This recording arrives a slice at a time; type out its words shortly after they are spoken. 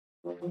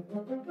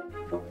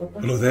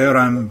Hello there,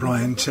 I'm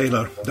Brian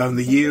Taylor. Down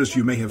the years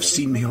you may have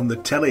seen me on the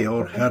telly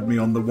or heard me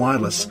on the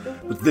wireless,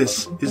 but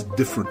this is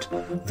different.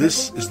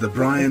 This is the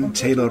Brian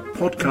Taylor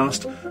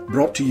podcast,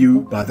 brought to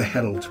you by The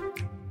Herald.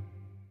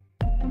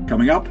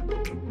 Coming up.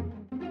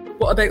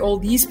 What about all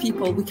these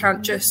people? We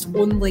can't just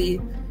only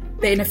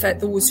benefit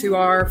those who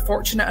are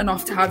fortunate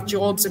enough to have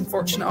jobs and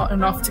fortunate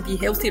enough to be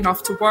healthy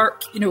enough to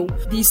work. You know,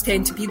 these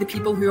tend to be the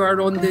people who are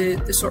on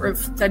the sort of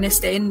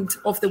thinnest end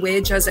of the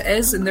wedge as it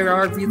is, and there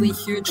are really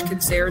huge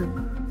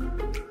concern.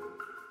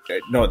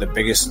 Not the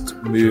biggest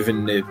move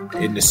in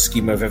the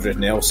scheme of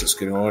everything else that's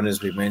going on,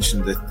 as we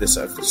mentioned, the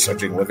sort of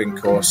surging living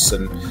costs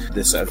and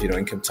the sort of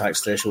income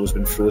tax threshold has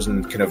been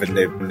frozen kind of in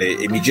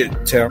the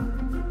immediate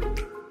term.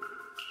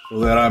 Well,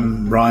 there,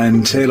 I'm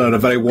Brian Taylor. A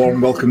very warm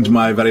welcome to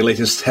my very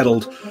latest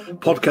Herald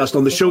podcast.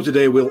 On the show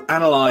today, we'll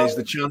analyse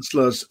the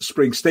Chancellor's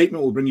spring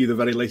statement. We'll bring you the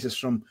very latest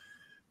from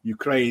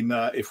Ukraine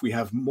if we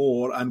have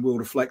more, and we'll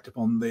reflect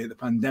upon the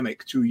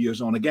pandemic 2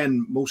 years on,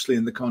 again, mostly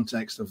in the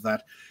context of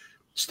that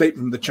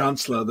statement from the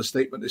Chancellor. The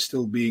statement is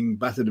still being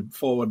battered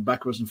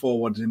backwards and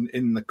forwards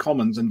in the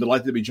Commons. I'm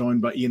delighted to be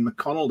joined by Ian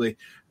McConnell, the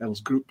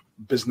Herald's Group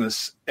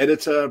Business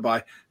Editor,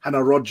 by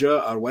Hannah Rodger,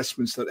 our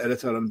Westminster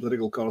Editor, and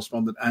political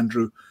correspondent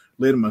Andrew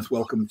Learmonth.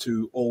 Welcome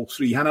to all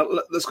three. Hannah,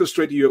 let's go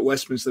straight to you at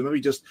Westminster.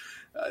 Maybe just,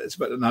 it's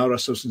about an hour or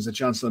so since the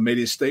Chancellor made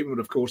his statement.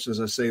 Of course, as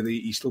I say,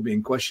 he's still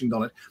being questioned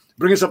on it.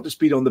 Bring us up to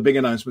speed on the big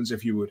announcements,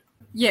 if you would.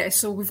 Yeah,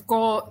 so we've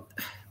got,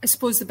 I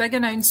suppose, the big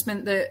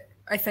announcement that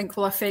I think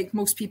will affect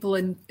most people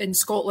in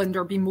Scotland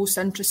or be most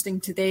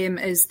interesting to them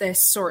is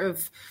this sort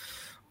of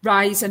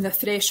rise in the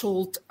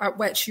threshold at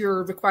which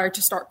you're required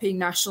to start paying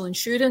national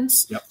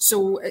insurance. Yep.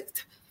 So,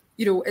 it's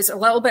a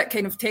little bit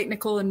kind of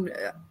technical and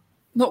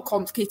not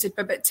complicated,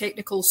 but a bit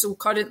technical. So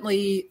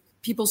currently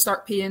people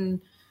start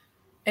paying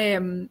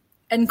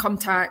income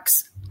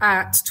tax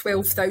at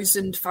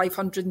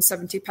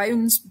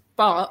 £12,570.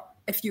 But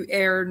if you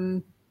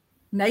earn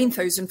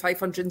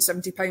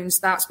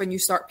 £9,570, that's when you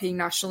start paying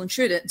national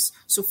insurance.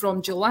 So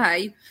from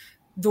July,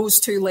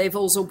 those two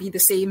levels will be the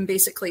same,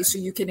 basically. So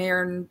you can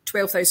earn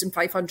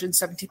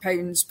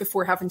 £12,570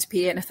 before having to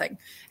pay anything.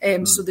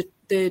 So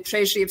the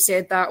Treasury have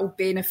said that will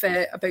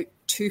benefit about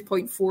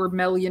 2.4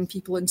 million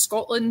people in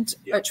Scotland,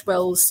 which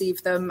will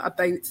save them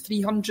about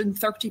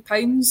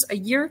 £330 a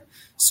year.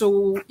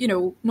 So,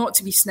 not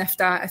to be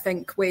sniffed at, I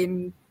think,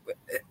 when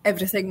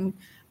everything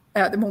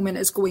at the moment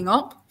is going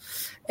up.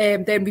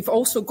 Then we've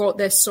also got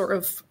this sort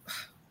of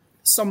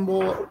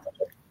somewhat,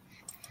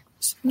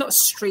 not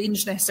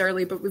strange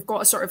necessarily, but we've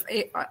got a sort of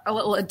a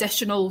little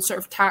additional sort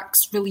of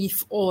tax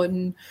relief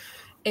on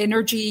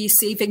energy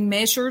saving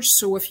measures.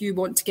 So if you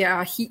want to get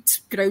a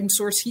ground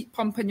source heat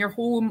pump in your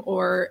home,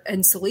 or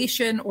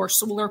insulation or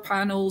solar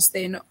panels,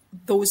 then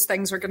those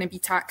things are going to be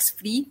tax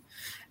free.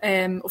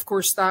 Of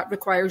course, that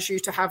requires you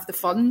to have the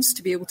funds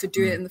to be able to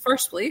do it in the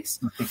first place.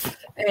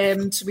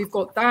 So we've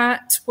got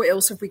that. What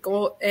else have we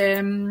got?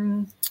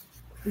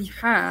 We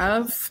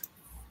have,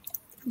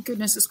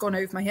 goodness, it's gone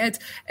out of my head.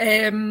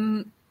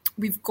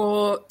 We've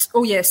got,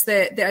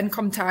 the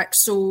income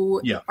tax.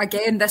 So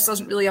again, this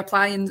doesn't really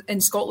apply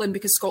in Scotland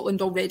because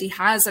Scotland already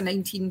has a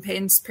 19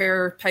 pence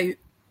per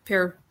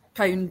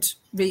pound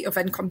rate of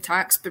income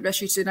tax. But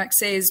Rishi Sunak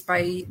says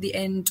by the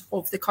end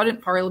of the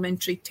current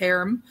parliamentary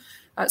term,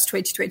 that's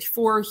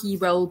 2024, he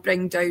will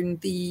bring down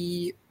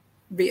the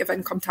rate of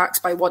income tax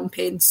by 1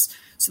 pence.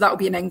 So that will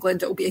be in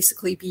England. It will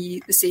basically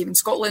be the same in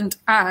Scotland.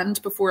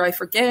 And before I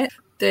forget,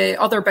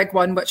 the other big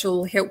one, which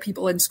will help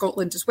people in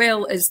Scotland as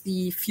well, is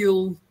the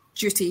fuel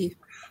duty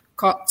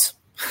cut,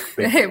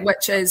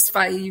 which is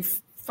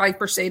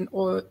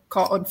 5%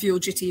 cut on fuel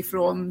duty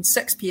from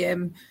 6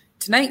 p.m.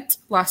 tonight,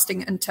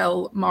 lasting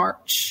until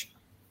March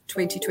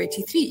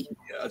 2023.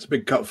 Yeah, it's a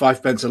big cut,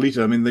 5 pence a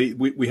litre. I mean,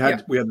 we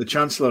had the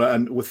Chancellor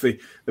and with the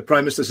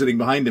Prime Minister sitting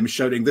behind him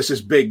shouting, "This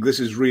is big, this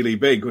is really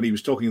big," when he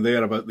was talking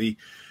there about the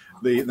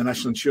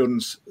national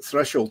insurance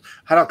threshold.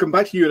 And I'll come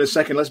back to you in a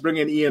second. Let's bring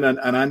in Ian and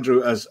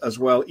Andrew as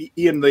well.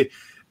 Ian, the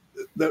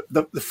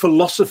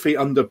philosophy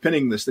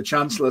underpinning this, the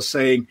Chancellor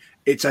saying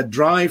it's a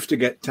drive to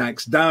get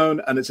tax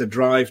down and it's a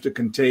drive to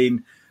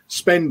contain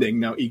spending.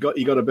 Now, he got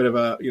a bit of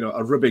a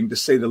ribbing, to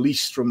say the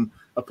least, from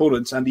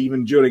opponents, and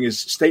even during his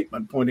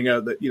statement pointing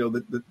out that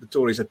the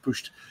Tories had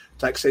pushed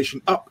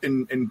taxation up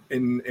in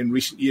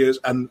recent years,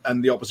 and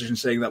the opposition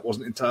saying that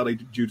wasn't entirely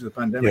due to the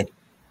pandemic.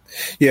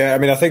 Yeah, I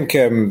mean, I think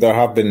there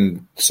have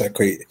been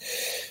quite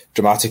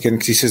dramatic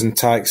increases in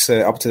tax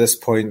up to this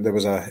point. There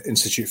was an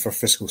Institute for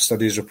Fiscal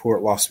Studies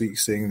report last week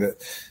saying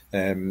that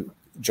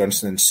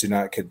Johnson and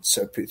Sunak had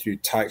sort of put through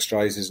tax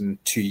rises in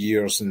 2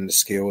 years in the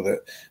scale that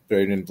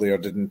Brown and Blair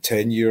did in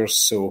 10 years.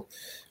 So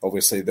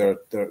obviously there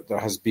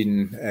has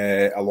been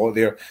a lot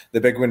there.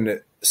 The big one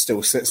that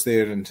still sits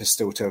there and is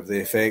still to have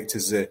the effect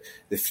is the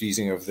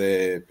freezing of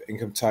the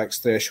income tax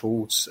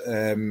thresholds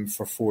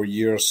for 4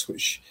 years,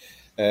 which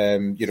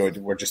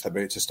we're just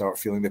about to start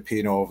feeling the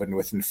pain of, and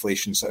with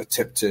inflation sort of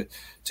tipped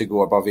to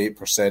go above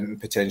 8% and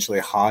potentially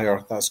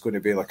higher, that's going to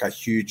be like a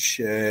huge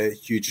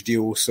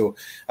deal. So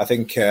I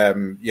think,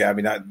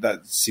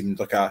 that seemed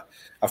like a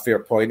a fair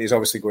point. He's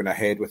obviously going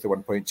ahead with the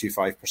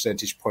 1.25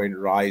 percentage point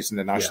rise in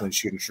the national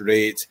insurance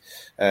rate.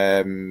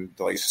 The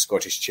likes of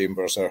Scottish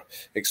Chambers are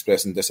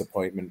expressing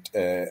disappointment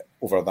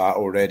over that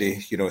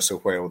already. So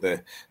while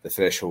the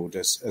threshold,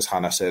 as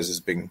Hannah says, is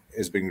being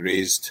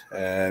raised,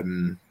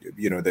 the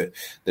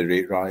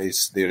rate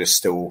rise there is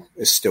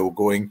still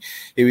going.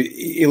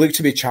 He looked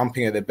to be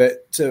champing at the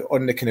bit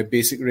on the kind of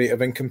basic rate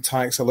of income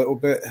tax a little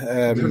bit.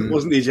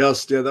 Wasn't he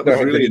just? Yeah, that was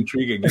really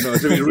intriguing.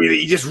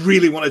 He just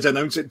really wanted to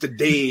announce it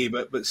today,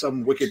 but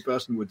some wicked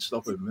person would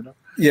stop him.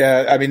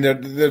 Yeah, I mean,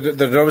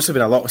 there's obviously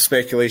been a lot of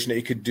speculation that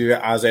he could do it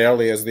as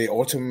early as the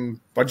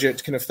autumn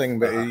budget kind of thing,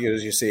 but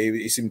as you say,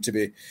 he seemed to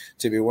be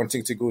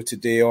wanting to go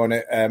today on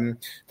it.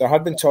 There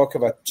had been talk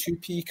of a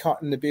 2p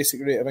cut in the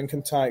basic rate of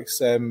income tax,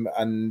 and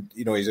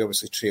he's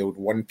obviously trailed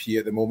 1p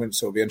at the moment,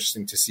 so it'll be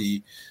interesting to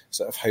see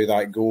sort of how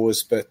that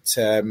goes. But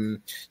so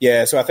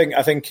I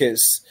think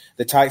it's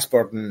the tax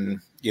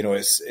burden.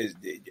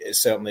 It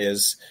certainly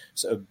is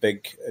sort of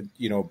big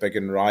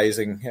and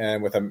rising.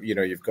 With him,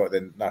 you've got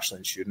the national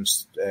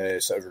insurance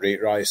sort of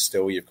rate rise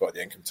still. You've got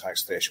the income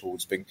tax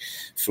thresholds being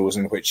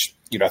frozen, which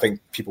I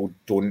think people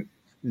don't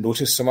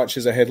notice so much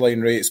as a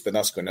headline rates, but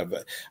that's going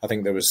to. I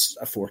think there was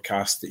a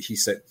forecast that he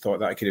thought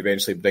that could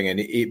eventually bring in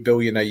 $8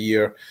 billion a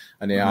year,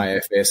 and the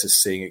IFS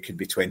is saying it could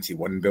be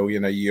 $21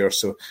 billion a year.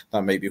 So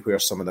that might be where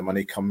some of the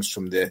money comes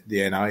from the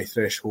NI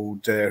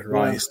threshold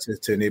rise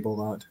to enable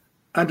that.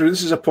 Andrew,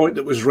 this is a point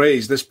that was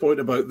raised. This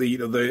point about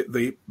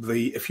the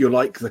if you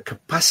like, the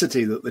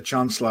capacity that the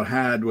Chancellor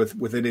had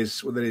within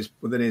his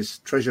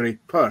Treasury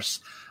purse.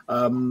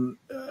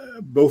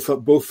 Both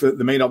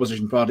the main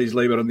opposition parties,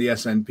 Labour and the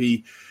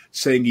SNP,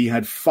 saying he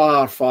had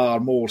far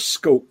more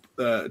scope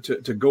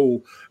to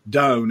go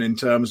down in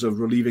terms of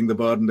relieving the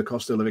burden, the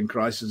cost of living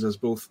crisis, as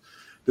both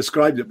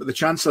described it. But the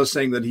Chancellor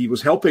saying that he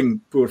was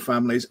helping poor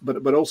families,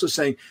 but also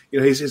saying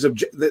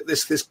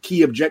this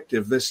key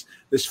objective, this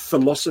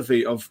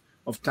philosophy of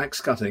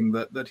tax cutting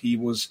that he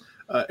was,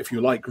 if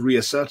you like,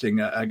 reasserting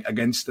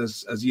against,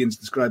 as Ian's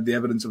described, the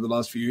evidence of the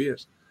last few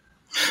years.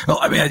 Well,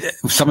 I mean,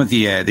 some of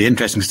the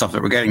interesting stuff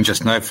that we're getting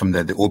just now from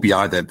the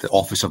OBR, the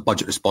Office of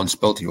Budget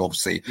Responsibility,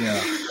 obviously,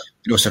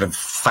 sort of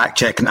fact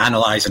check and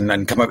analyse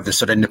and come out with this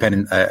sort of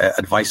independent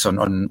advice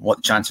on what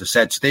the Chancellor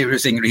said. So they were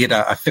saying he had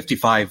a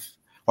 55,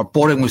 or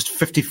borrowing was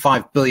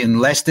 55 billion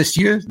less this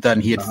year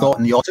than he had thought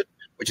in the audit,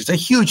 which is a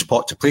huge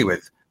pot to play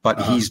with. But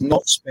he's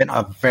not spent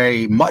a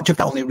very much of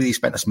that, only really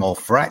spent a small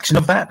fraction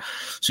of that.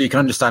 So you can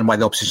understand why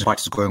the opposition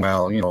parties are going,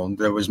 well,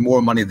 there was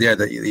more money there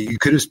that you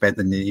could have spent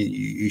than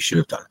you should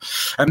have done.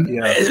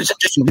 It's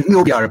interesting. The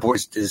OBR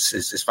report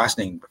is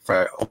fascinating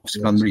for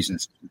obviously none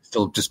reasons,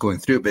 still just going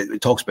through, but it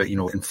talks about,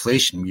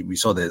 inflation. We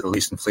saw the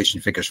latest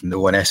inflation figures from the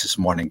ONS this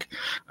morning.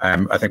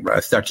 I think we're at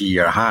a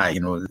 30-year high.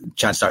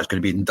 Chances are it's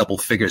going to be in double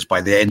figures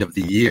by the end of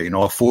the year, a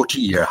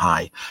 40-year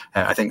high.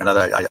 I think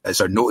another, I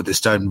sort of noted this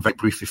down very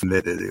briefly from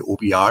the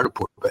OBR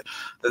report, but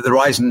the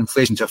rise in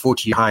inflation to a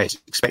 40-year high is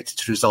expected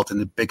to result in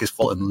the biggest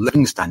fall in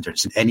living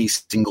standards in any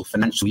single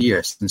financial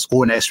year since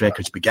ONS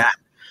records began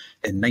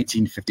in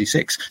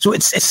 1956. So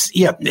it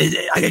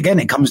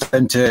comes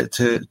down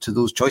to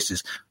those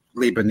choices.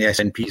 Labour and the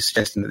SNP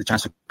suggesting that the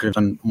Chancellor could have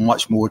done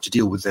much more to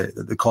deal with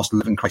the cost of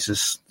living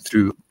crisis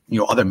through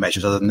other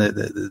measures other than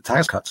the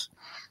tax cuts.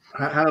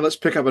 Hannah, let's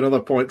pick up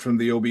another point from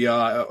the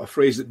OBR, a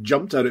phrase that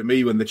jumped out at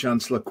me when the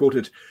Chancellor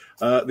quoted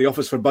the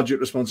Office for Budget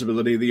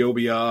Responsibility, the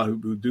OBR,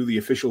 who do the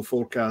official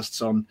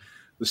forecasts on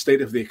the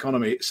state of the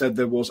economy, said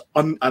there was,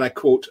 and I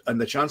quote, and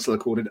the Chancellor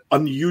quoted,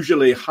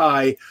 unusually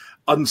high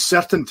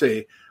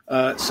uncertainty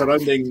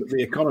surrounding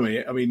the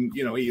economy. I mean,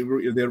 they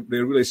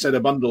really said a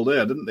bundle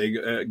there, didn't they,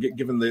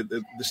 given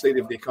the state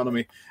of the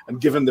economy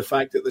and given the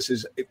fact that this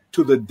is,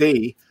 to the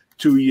day,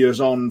 2 years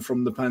on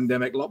from the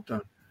pandemic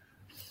lockdown.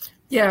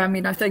 Yeah, I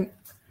mean, I think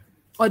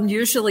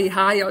unusually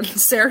high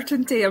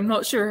uncertainty. I'm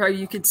not sure how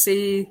you could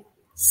say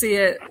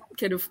it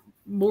kind of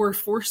more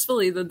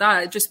forcefully than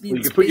that. It just means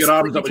you can put your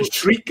arms up and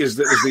shriek is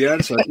the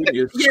answer.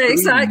 Yeah,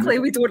 exactly.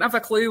 We don't have a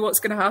clue what's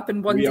going to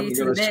happen one day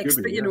to the next.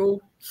 But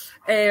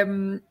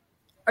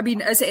I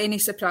mean, is it any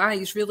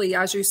surprise, really,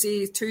 as you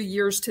say, 2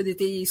 years to the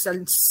day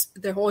since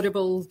the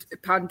horrible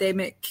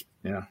pandemic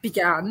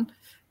began?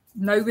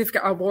 Now we've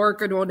got a war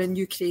going on in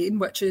Ukraine,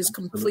 which is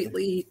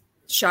completely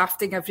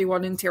shafting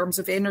everyone in terms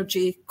of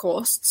energy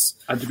costs.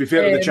 And to be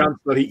fair to the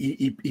Chancellor,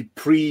 he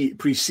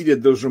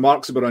preceded those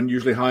remarks about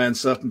unusually high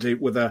uncertainty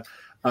with a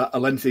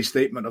lengthy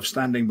statement of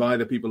standing by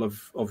the people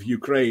of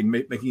Ukraine,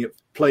 making it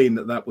plain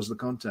that was the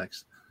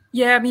context.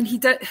 Yeah, I mean, he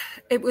did.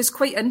 It was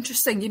quite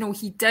interesting.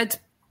 He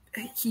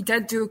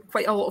did do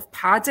quite a lot of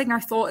padding, I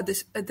thought,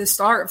 at the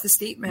start of the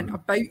statement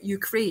about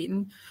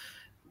Ukraine,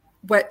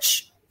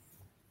 which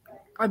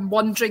I'm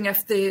wondering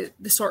if the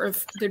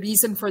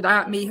reason for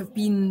that may have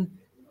been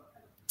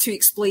to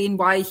explain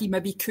why he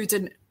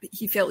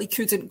felt he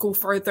couldn't go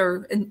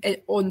further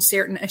on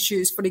certain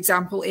issues. For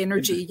example,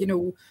 energy.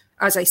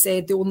 As I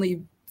said, the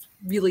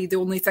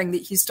only thing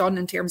that he's done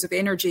in terms of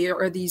energy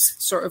are these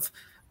sort of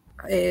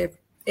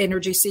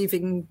energy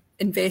saving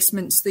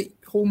investments that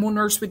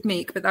homeowners would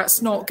make, but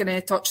that's not going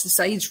to touch the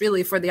sides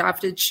really for the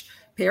average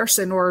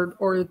person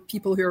or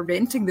people who are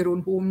renting their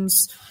own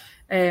homes,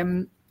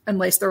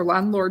 unless their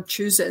landlord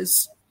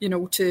chooses,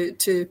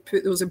 to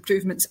put those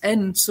improvements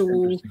in.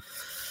 So,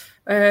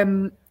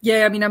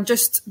 yeah, I mean, I'm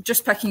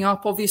just picking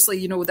up.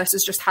 Obviously, this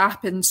has just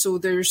happened. So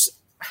there's,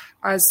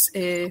 as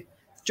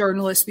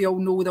journalists, we all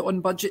know that on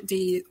budget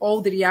day,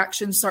 all the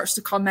reaction starts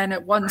to come in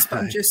at once.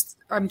 But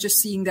I'm just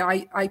seeing the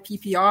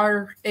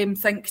IPPR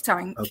think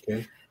tank.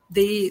 Okay.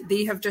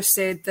 They have just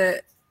said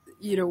that,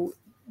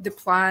 the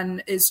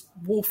plan is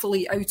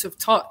woefully out of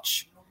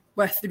touch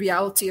with the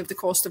reality of the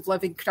cost of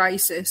living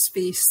crisis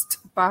faced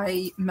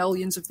by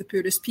millions of the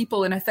poorest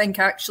people. And I think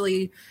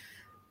actually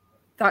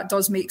that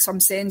does make some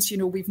sense.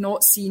 We've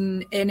not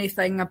seen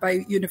anything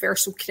about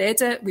universal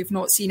credit. We've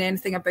not seen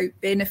anything about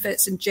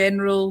benefits in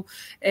general.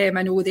 I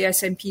know the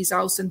SNP's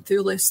Alison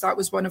Thulis, that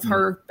was one of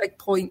her big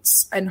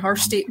points in her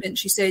statement.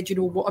 She said,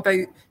 what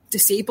about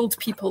disabled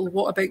people?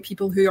 What about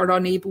people who are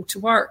unable to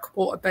work?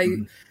 What about,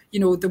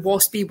 the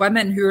waspy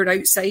women who are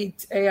outside?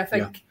 I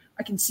think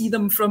I can see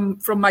them from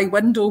my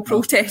window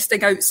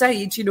protesting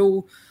outside.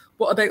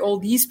 What about all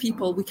these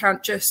people? We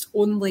can't just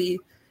only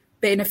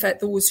benefit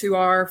those who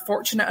are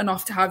fortunate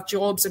enough to have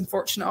jobs and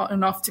fortunate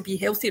enough to be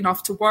healthy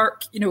enough to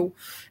work,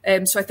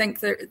 So I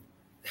think that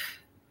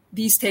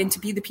these tend to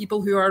be the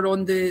people who are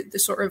on the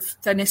sort of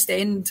thinnest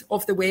end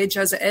of the wedge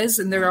as it is.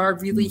 And there are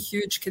really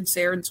huge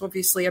concerns,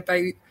 obviously,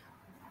 about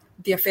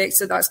the effects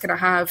that that's going to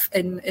have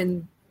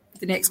in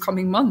the next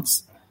coming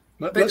months.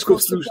 Let's go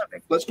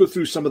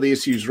through some of the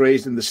issues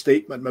raised in the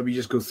statement. Maybe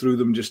just go through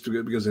them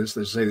because, as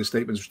they say, the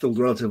statement's still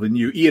relatively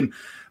new. Ian,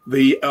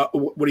 the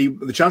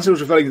Chancellor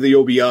was referring to the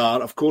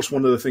OBR. Of course,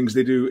 one of the things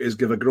they do is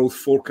give a growth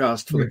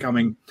forecast for the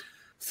coming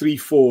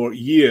 3-4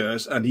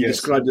 years, and he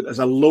described it as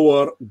a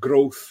lower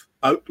growth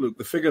outlook.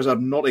 The figures are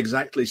not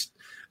exactly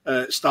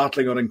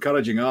startling or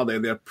encouraging, are they?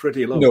 They're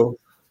pretty low.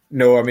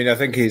 No. I mean, I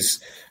think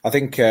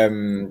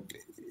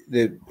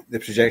the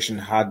projection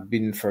had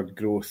been for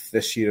growth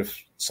this year of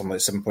something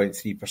like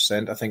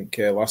 7.3%. I think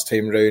last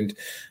time round,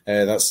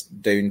 that's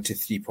down to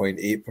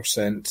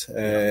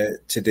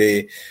 3.8%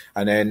 today.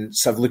 And then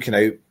sort of looking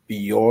out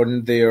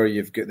beyond there,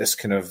 you've got this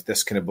kind of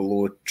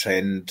below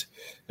trend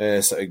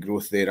sort of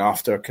growth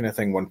thereafter kind of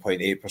thing,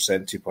 1.8%,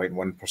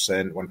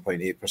 2.1%,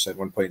 1.8%,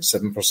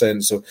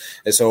 1.7%. So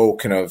it's all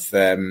kind of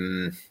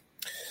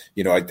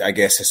I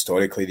guess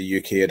historically the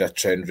UK had a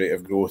trend rate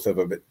of growth of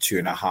about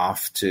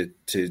 2.5% to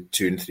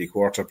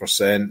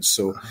 2.75%.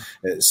 So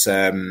it's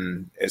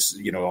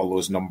all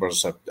those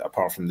numbers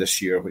apart from this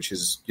year, which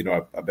is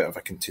a bit of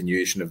a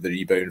continuation of the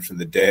rebound from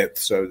the depth.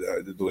 So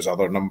those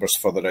other numbers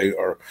further out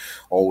are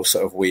all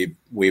sort of way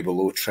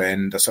below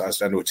trend.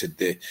 As I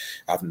noted, I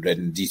haven't read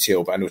in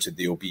detail, but I noted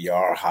the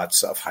OBR had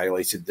sort of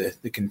highlighted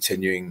the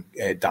continuing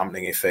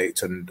dampening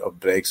effect of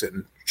Brexit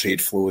and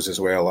trade flows as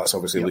well. That's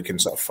obviously looking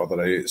sort of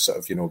further out, sort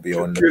of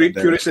beyond.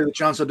 Curiously, the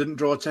Chancellor didn't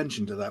draw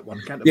attention to that one.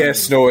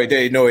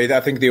 I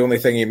think the only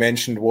thing he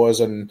mentioned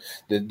was on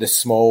the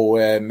small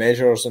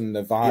measures and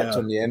the VAT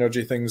on the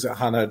energy things that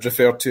Hannah had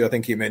referred to. I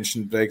think he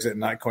mentioned Brexit in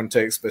that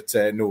context, but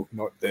no,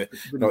 not the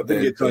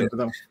kind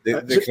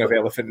of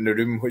elephant in the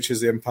room, which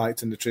is the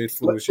impact on the trade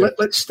flows.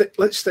 Let's stick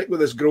with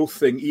this growth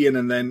thing, Ian,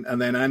 and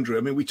then Andrew.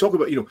 I mean, we talk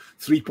about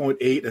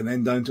 3.8 and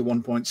then down to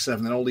 1.7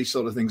 and all these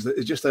sort of things.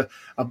 It's just a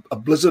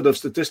blizzard of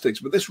statistics,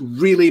 but this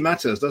really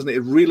matters, doesn't it?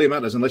 It really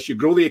matters unless you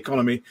grow the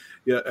economy,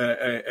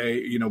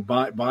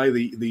 by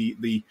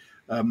the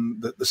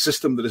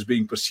system that is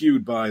being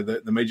pursued by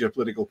the major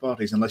political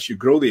parties. Unless you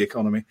grow the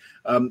economy,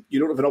 you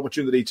don't have an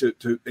opportunity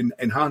to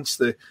enhance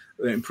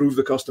improve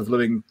the cost of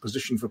living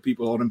position for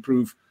people or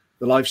improve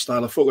the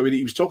lifestyle of folk. I mean,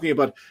 he was talking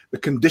about the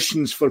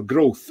conditions for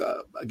growth.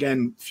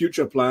 Again,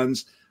 future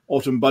plans,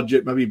 autumn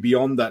budget, maybe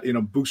beyond that,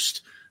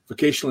 boost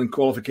vocational and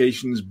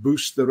qualifications,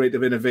 boost the rate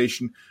of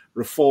innovation,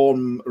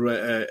 reform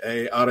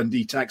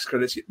R&D tax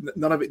credits.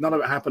 None of it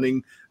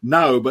happening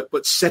now,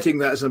 but setting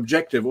that as an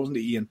objective, wasn't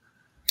it, Ian?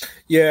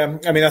 Yeah,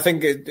 I mean, I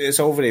think it's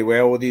all very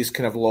well these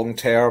kind of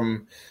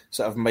long-term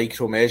sort of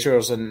micro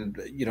measures, and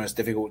it's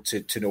difficult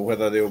to know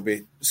whether they'll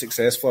be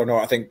successful or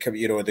not. I think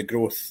the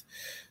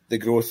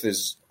growth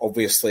is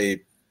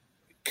obviously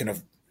kind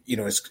of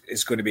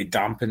it's going to be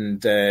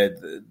dampened.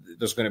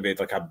 There's going to be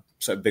like a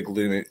sort of big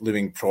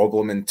looming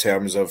problem in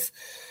terms of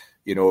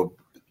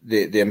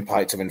the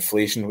impact of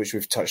inflation, which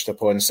we've touched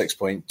upon,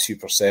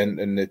 6.2%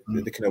 in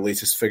the kind of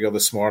latest figure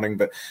this morning.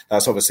 But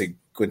that's obviously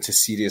going to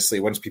seriously,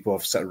 once people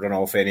have sort of run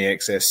off any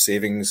excess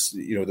savings,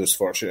 those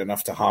fortunate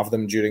enough to have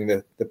them during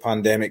the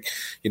pandemic,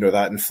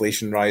 that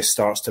inflation rise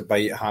starts to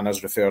bite.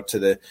 Hannah's referred to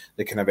the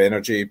kind of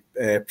energy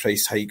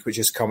price hike, which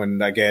is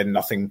coming. Again,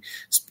 nothing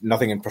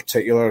in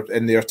particular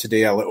in there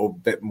today, a little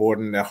bit more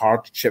than the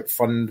hardship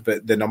fund,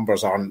 but the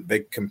numbers aren't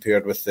big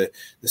compared with the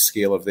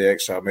scale of the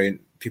extra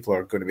amount people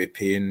are going to be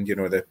paying,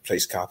 the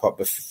price cap up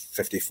with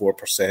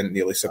 54%,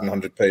 nearly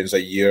 £700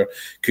 a year.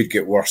 Could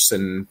get worse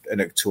in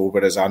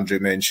October, as Andrew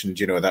mentioned.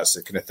 That's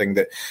the kind of thing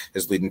that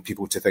is leading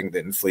people to think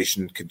that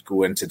inflation could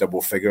go into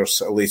double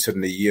figures later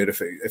in the year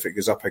if it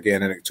goes up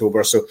again in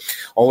October. So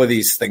all of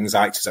these things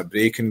act as a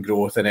brake in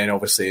growth, and then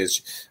obviously,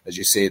 as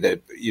you say,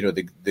 that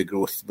the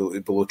growth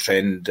below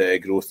trend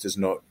growth does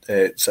not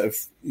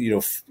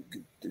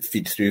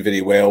feed through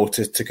very well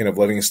to kind of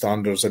living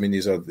standards. I mean,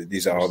 these are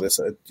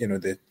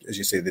the as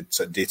you say, the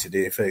sort of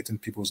day-to-day effect in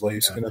people's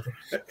lives. Yeah. Kind of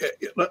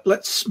thing.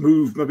 Let's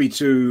move maybe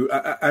to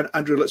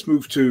Andrew. Let's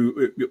move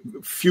to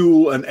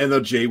fuel and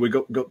energy. We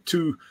got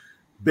two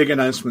big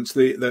announcements.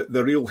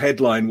 The real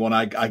headline one,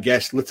 I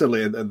guess,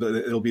 literally,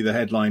 it'll be the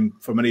headline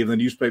for many of the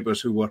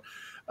newspapers who were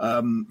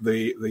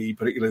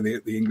particularly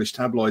the English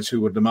tabloids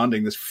who were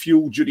demanding this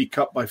fuel duty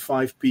cut by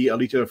 5p a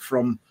litre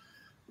from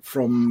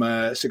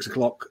 6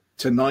 o'clock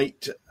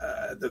tonight.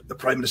 The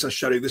Prime Minister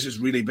shouting, "This is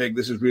really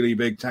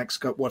big tax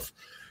cut worth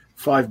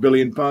 £5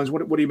 billion."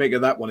 What do you make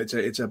of that one?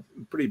 It's a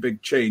pretty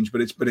big change,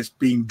 but it's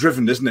being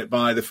driven, isn't it,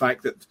 by the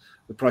fact that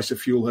the price of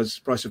fuel at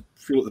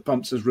the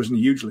pumps has risen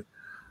hugely.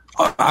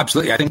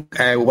 Absolutely. I think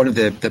one of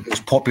the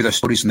most popular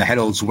stories on the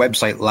Herald's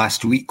website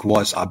last week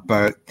was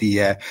about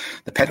the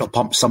petrol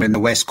pump somewhere in the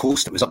West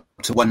Coast that was up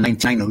to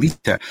 $1.99 a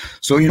litre.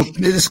 So,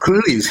 this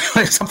clearly is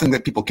something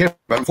that people care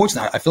about.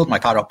 Unfortunately, I filled my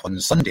car up on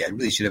Sunday. I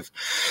really should have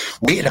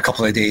waited a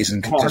couple of days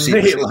and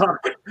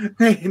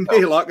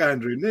nail luck,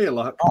 Andrew. Nail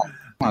luck.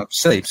 Oh,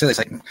 silly. It's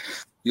like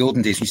the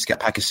olden days we used to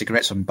get a pack of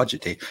cigarettes on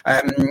budget day.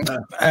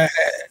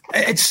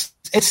 It's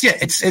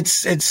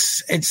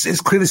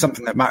clearly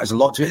something that matters a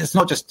lot to it. It's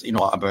not just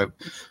about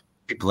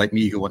people like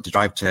me who want to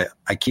drive to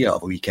IKEA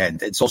over a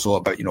weekend. It's also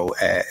about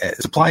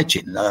supply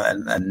chain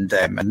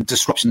and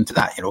disruption to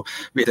that.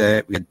 We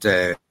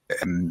had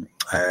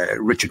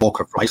Richard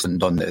Walker from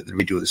Iceland on the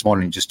radio this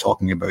morning, just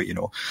talking about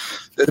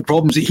the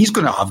problems that he's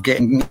going to have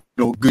getting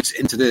goods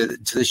into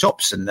the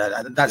shops, and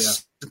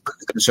that's going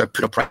to sort of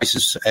put up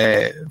prices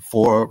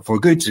for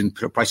goods and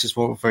put up prices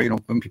for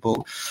when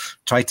people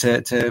try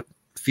to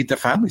feed their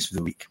families for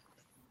the week.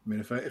 I mean,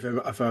 if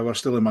I were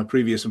still in my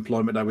previous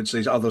employment, I would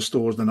say other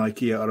stores than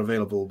IKEA are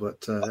available.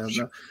 But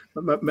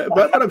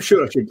I'm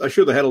sure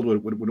the Herald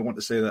would want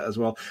to say that as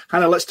well.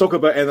 Hannah, let's talk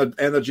about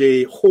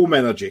energy, home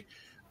energy.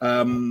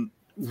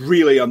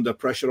 Really under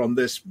pressure on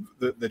this.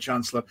 The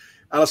Chancellor,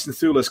 Alison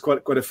Thulis,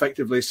 quite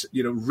effectively,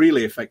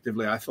 really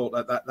effectively, I thought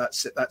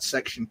that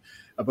section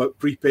about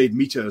prepaid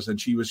meters, and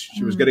she was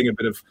getting a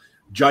bit of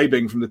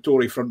jibing from the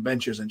Tory front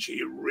benches, and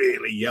she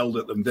really yelled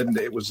at them, didn't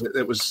it? It was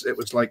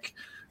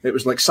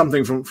like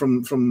something from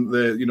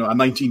the a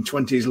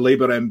 1920s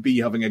Labour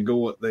MP having a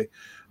go at the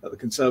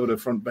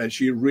Conservative front bench.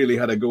 She really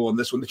had a go on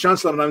this one. The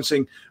Chancellor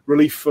announcing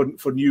relief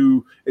for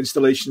new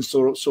installations,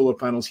 solar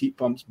panels, heat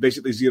pumps,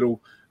 basically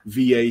zero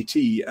VAT,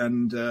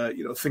 and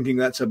thinking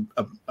that's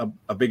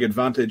a big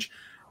advantage.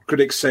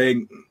 Critics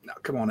saying, no,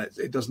 come on,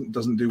 it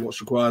doesn't do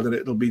what's required, and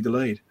it'll be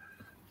delayed.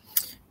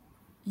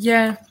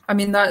 Yeah, I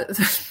mean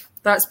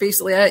that's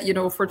basically it.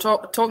 If we're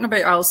talking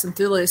about Alison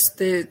Thulis,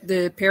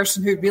 the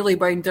person who really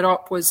wound it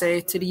up was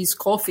Therese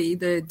Coffey,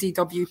 the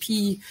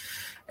DWP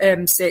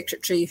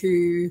secretary,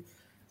 who,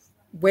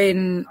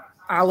 when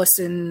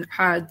Alison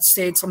had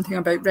said something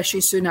about Rishi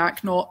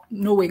Sunak not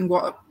knowing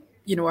what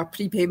a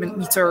prepayment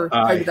meter,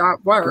 how that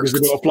works. Because they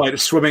don't apply to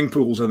swimming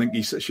pools, I think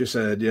she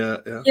said.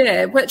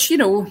 Yeah, which,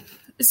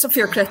 it's a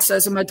fair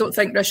criticism. I don't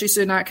think Rishi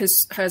Sunak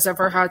has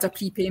ever had a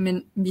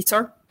prepayment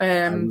meter.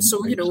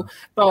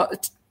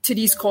 But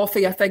Therese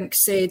Coffey, I think,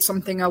 said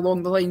something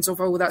along the lines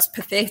of, "Oh, that's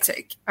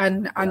pathetic."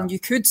 And you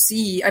could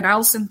see, and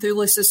Alison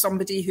Thulis is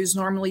somebody who's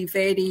normally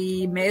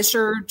very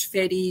measured,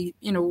 very,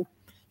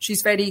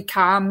 she's very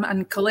calm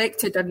and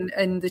collected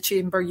in the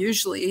chamber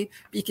usually.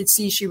 But you could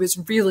see she was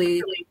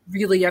really,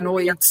 really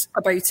annoyed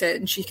about it.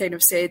 And she kind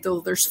of said, "Oh,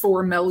 there's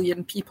 4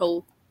 million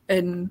people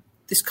in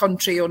this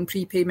country on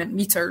prepayment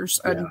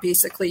meters, and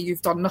basically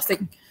you've done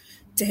nothing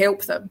to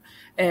help them."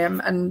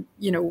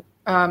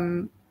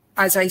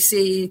 As I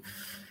say,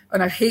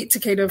 and I hate to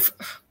kind of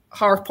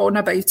harp on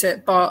about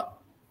it, but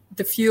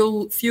the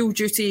fuel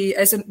duty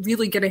isn't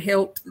really going to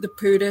help the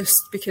poorest,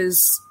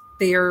 because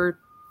they're,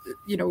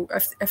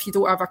 if you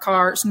don't have a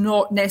car, it's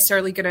not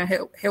necessarily going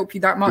to help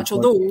you that much.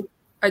 Although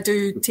I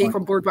do take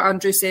on board what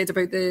Andrew said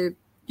about the,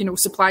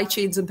 supply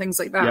chains and things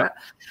like that. Yeah.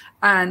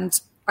 And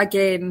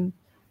again,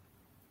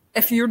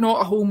 if you're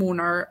not a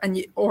homeowner and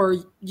you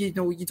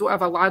don't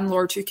have a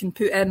landlord who can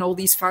put in all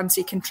these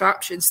fancy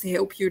contraptions to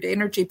help your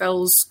energy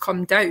bills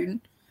come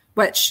down,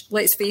 which,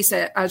 let's face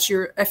it, if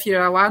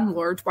you're a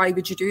landlord, why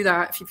would you do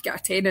that if you've got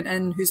a tenant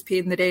in who's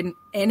paying the rent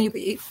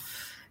anyway?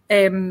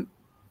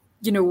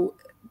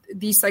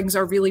 These things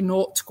are really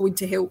not going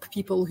to help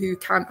people who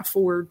can't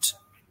afford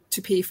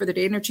to pay for their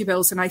energy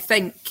bills. And I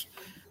think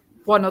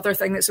one other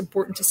thing that's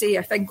important to say,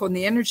 I think on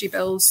the energy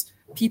bills,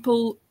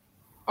 people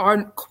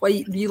aren't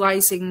quite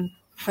realising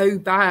how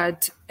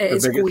bad it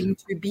is going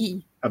to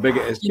be. How big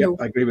it is.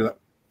 I agree with that.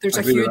 There's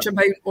a huge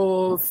amount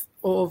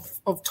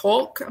of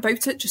talk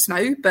about it just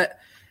now, but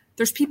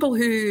there's people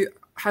who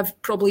have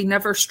probably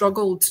never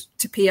struggled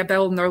to pay a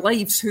bill in their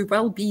lives who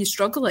will be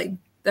struggling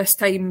this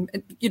time.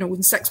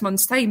 In 6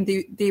 months' time,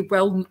 they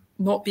will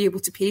not be able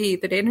to pay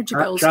their energy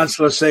bills.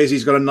 Chancellor says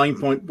he's got a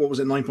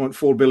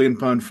 £9.4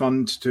 billion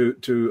fund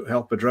to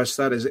help address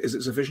that. Is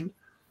it sufficient?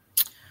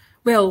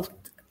 Well,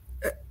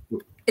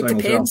 it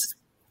depends.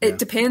 It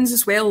depends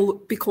as well,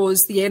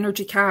 because the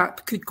energy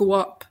cap could go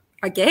up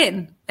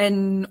again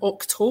in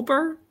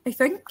October, I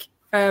think.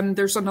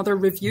 There's another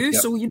review.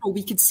 Yep. So,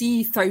 we could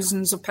see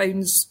thousands of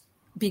pounds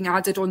being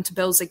added onto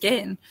bills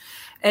again.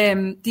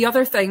 The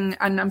other thing,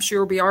 and I'm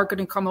sure we are going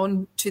to come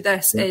on to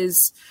this,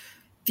 is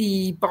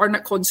the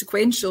Barnett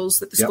consequentials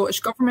that the Scottish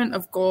Government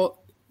have got.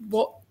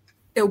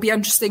 It'll be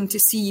interesting to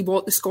see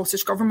what the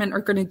Scottish Government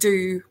are going to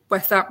do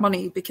with that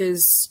money,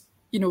 because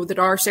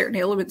there are certain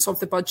elements of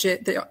the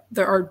budget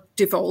that are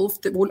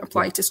devolved that won't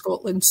apply to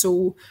Scotland.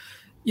 So,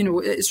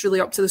 it's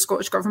really up to the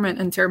Scottish Government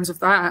in terms of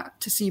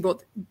that to see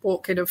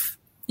what kind of,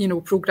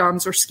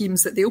 programmes or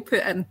schemes that they'll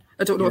put in.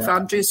 I don't know if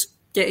Andrew's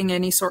getting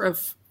any sort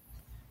of,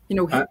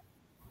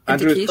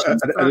 Andrew,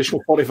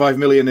 additional 45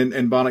 million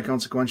in Barnett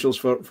consequentials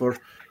for.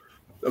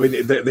 I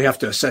mean, they have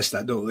to assess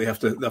that, don't they? They have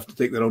to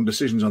take their own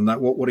decisions on that.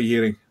 What are you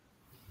hearing?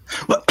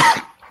 Well,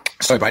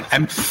 sorry,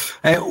 Brian.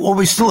 Well,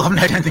 we still haven't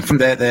heard anything from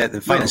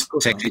the finance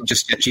secretary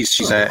just yet.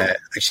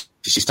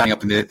 She's standing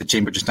up in the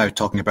chamber just now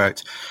talking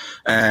about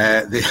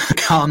the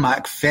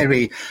Calmac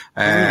ferry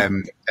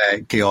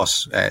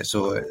chaos.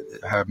 So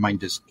her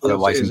mind is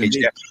otherwise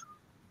engaged there.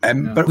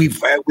 But we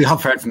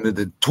have heard from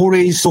the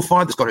Tories so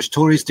far, the Scottish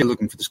Tories. They're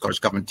looking for the Scottish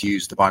Government to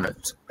use the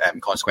Barnett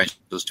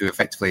consequentials to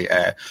effectively,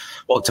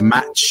 to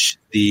match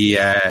the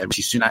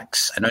Rishi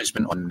Sunak's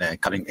announcement on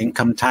cutting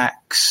income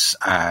tax.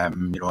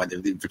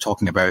 They're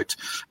talking about,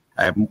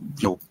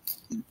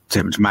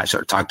 to match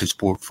sort of targeted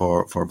support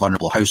for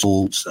vulnerable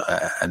households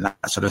and that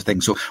sort of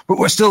thing. So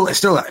we're still, it's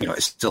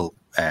still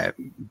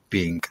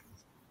being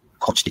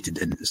cogitated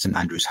in St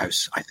Andrew's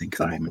House, I think, at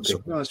the moment.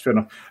 So. No, that's fair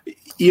enough.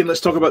 Ian,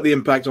 let's talk about the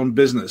impact on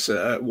business.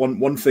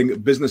 One thing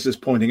that business is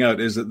pointing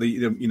out is that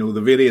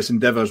the various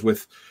endeavours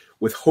with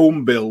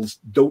home bills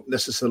don't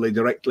necessarily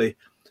directly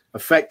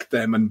affect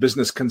them, and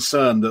business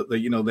concerned that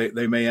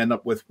they may end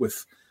up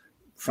with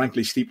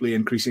frankly steeply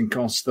increasing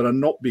costs that are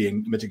not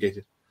being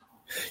mitigated.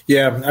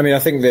 Yeah, I mean,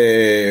 I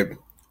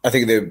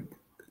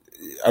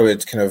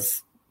would kind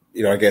of,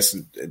 I guess,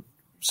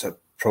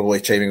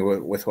 probably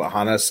chiming with what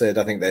Hannah said.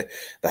 I think the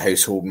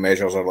household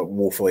measures are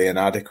woefully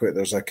inadequate.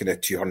 There's a kind of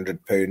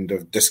 £200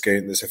 of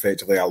discount that's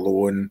effectively a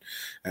loan.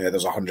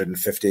 There's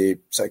 150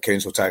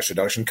 council tax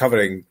reduction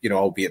covering,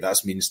 albeit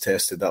that's means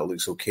tested, that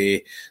looks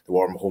okay. The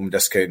warm home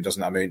discount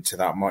doesn't amount to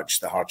that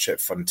much. The hardship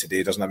fund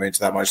today doesn't amount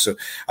to that much. So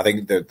I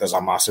think that there's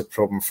a massive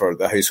problem for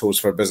the households.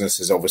 For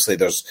businesses, obviously,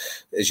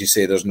 there's, as you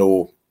say, there's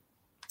no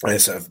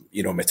sort of,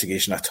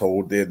 mitigation at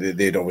all.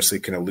 They'd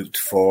obviously kind of looked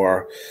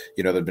for,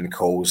 there'd been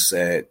calls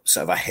sort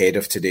of ahead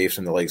of today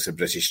from the likes of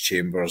British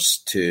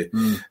Chambers to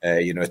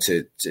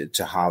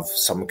have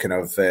some kind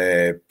of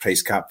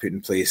price cap put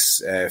in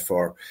place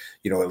for,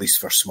 at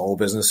least for small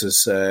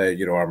businesses,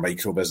 or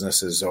micro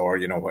businesses, or,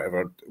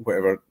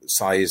 whatever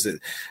size.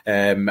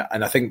 And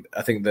I think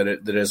that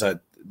there is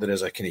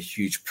a kind of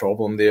huge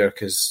problem there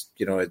because,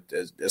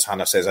 as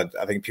Hannah says,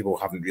 I think people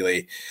haven't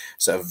really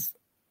sort of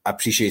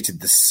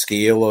appreciated the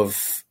scale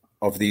of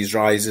these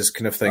rises,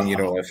 kind of thing. Like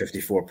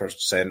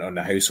 54% on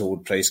the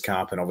household price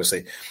cap, and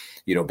obviously,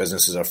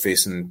 businesses are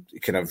facing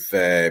kind of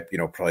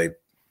probably,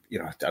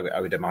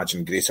 I would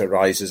imagine greater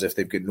rises if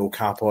they've got no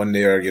cap on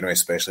there.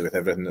 Especially with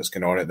everything that's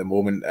going on at the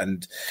moment,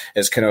 and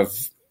it's kind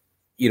of,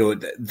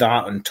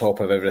 that on top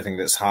of everything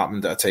that's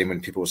happened at a time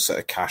when people's sort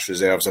of cash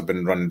reserves have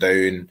been run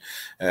down,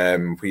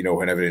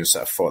 when everyone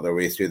sort of fought their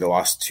way through the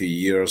last 2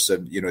 years,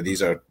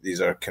 these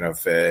are kind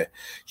of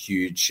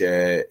huge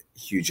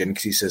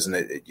increases, and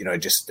it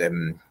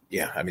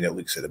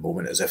looks at the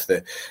moment as if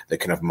the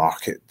kind of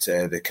market,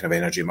 the kind of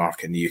energy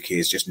market in the UK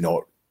is just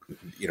not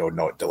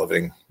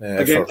delivering.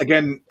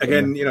 Again,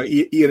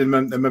 Ian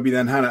and maybe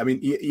then Hannah. I mean,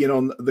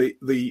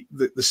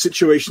 the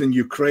situation in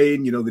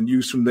Ukraine. The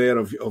news from there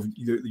of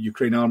the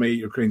Ukraine army,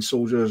 Ukraine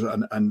soldiers,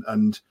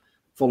 and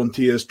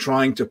volunteers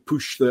trying to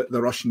push the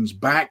Russians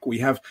back. We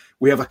have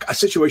a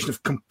situation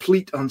of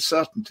complete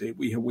uncertainty.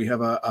 We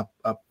have a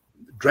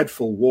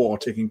dreadful war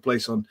taking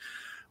place on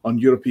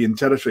European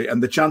territory,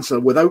 and the Chancellor,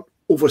 without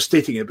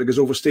overstating it, because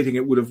overstating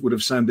it would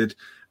have sounded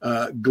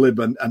glib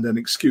and an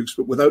excuse,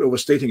 but without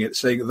overstating it,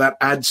 saying that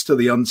adds to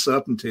the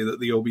uncertainty that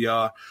the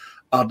OBR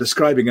are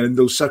describing, and in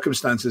those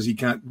circumstances he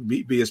can't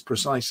be as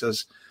precise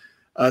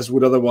as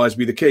would otherwise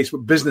be the case.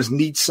 But business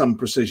needs some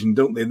precision,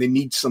 don't they? They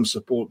need some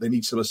support, they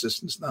need some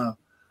assistance now.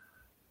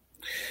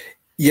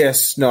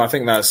 Yes, no, I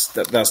think that's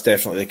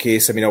definitely the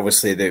case. I mean,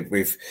 obviously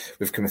we've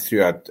come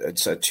through a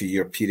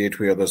 2-year period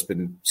where there's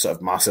been sort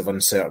of massive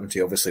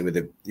uncertainty. Obviously, with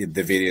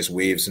the various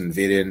waves and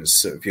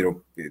variants,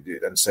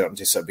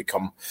 uncertainties have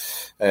become,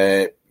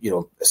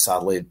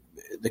 sadly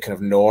the kind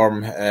of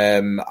norm.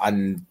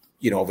 And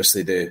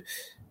obviously the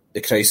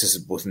crisis,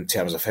 both in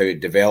terms of how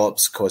it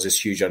develops, causes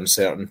huge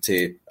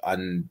uncertainty,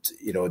 and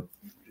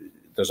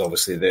there's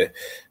obviously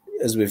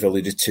as we've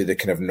alluded to, the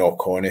kind of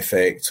knock-on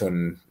effect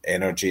on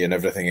energy and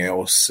everything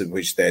else,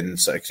 which then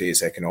sort of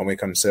creates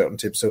economic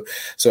uncertainty.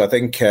 So I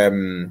think,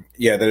 there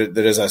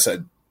is a sort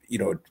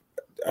of,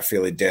 a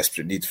fairly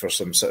desperate need for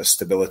some sort of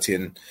stability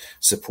and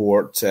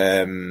support.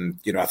 I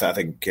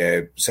think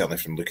certainly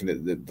from looking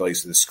at the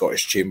likes of the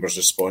Scottish Chamber's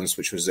response,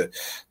 which was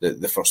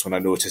the first one I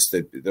noticed,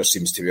 that there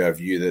seems to be a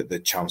view that the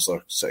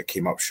Chancellor sort of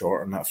came up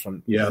short on that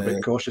front. Yeah, a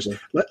bit cautious.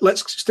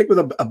 Let's stick with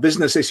a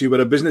business issue,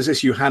 but a business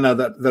issue, Hannah,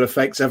 that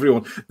affects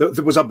everyone.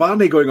 There was a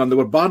barney going on. There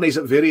were barneys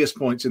at various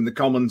points in the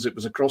Commons. It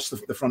was across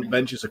the front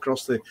benches,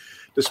 across the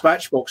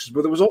dispatch boxes,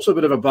 but there was also a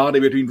bit of a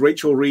barney between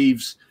Rachel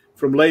Reeves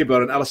from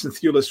Labour and Alison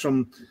Thewlis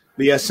from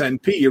the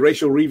SNP.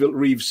 Rachel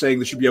Reeves saying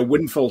there should be a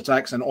windfall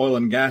tax on oil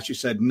and gas. She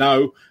said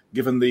no,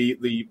 given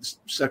the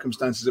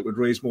circumstances it would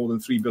raise more than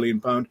 £3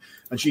 billion.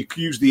 And she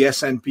accused the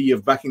SNP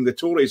of backing the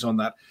Tories on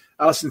that.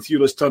 Alison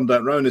Thewlis turned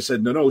that round and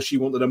said no, she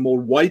wanted a more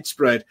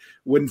widespread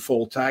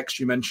windfall tax.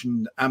 She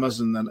mentioned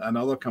Amazon and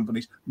other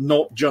companies,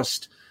 not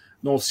just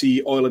North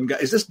Sea oil and gas.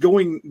 Is this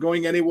going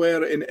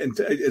anywhere?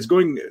 It's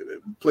going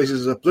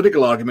places as a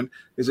political argument.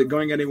 Is it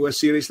going anywhere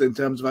seriously in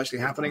terms of actually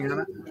happening,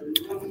 Hannah?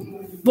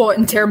 What,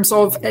 in terms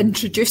of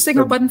introducing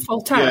a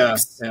windfall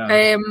tax?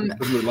 Yeah.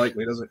 Doesn't look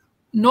likely, does it?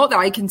 Not that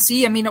I can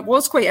see. I mean, it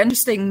was quite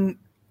interesting.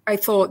 I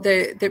thought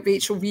that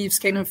Rachel Reeves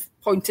kind of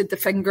pointed the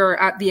finger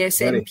at the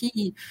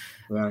SNP.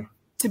 Right.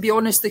 To be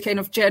honest, the kind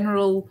of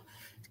general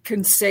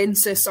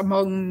consensus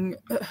among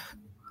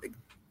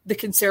the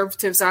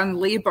Conservatives and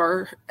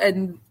Labour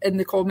in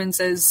the Commons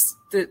is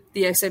that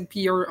the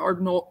SNP are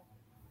not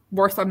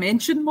worth a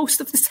mention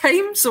most of the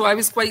time. So I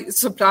was quite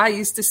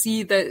surprised to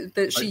see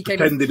that she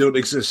kind of... they don't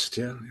exist,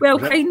 yeah. Well,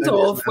 kind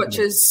of, which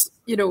is,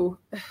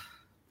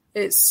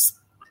 it's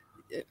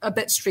a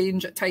bit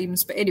strange at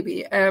times. But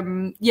anyway,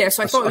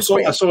 so I thought it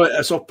was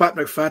I saw Pat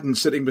McFadden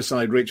sitting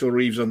beside Rachel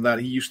Reeves on that.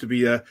 He used to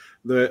be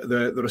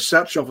the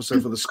research officer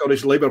for the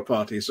Scottish Labour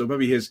Party. So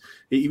maybe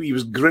he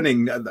was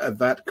grinning at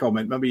that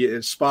comment. Maybe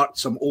it sparked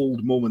some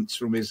old moments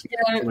from his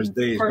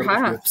days.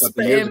 Perhaps.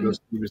 Years ago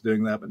he was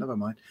doing that, but never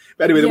mind.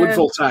 But anyway, the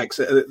windfall tax,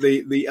 are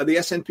the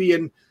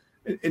SNP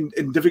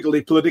in difficulty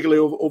politically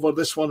over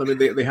this one? I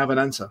mean, they have an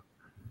answer.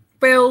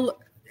 Well,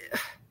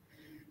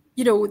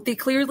 they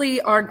clearly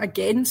aren't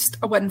against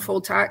a windfall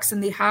tax,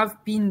 and they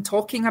have been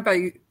talking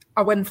about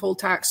a windfall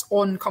tax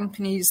on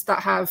companies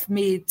that have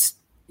made,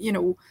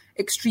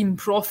 extreme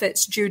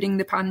profits during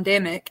the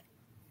pandemic.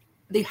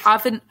 They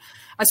haven't,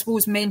 I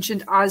suppose,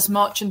 mentioned as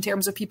much in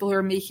terms of people who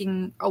are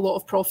making a lot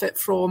of profit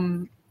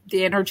from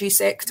the energy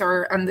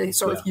sector and the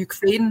sort of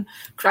Ukraine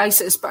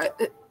crisis. But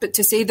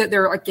to say that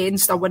they're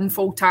against a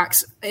windfall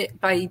tax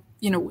by,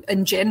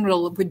 in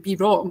general would be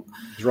wrong.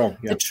 It's wrong,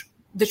 yeah.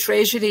 The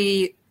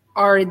Treasury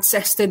are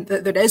insistent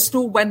that there is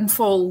no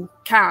windfall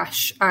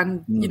cash,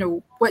 and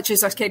which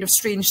is a kind of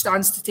strange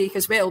stance to take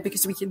as well,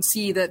 because we can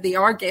see that they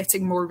are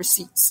getting more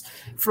receipts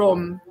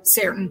from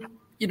certain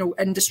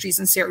industries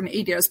in certain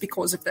areas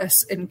because of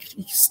this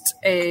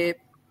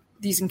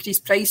these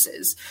increased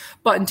prices.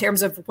 But in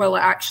terms of will it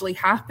actually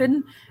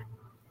happen,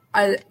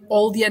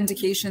 all the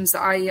indications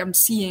that I am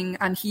seeing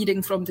and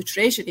hearing from the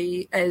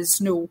Treasury is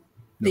no.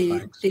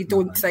 They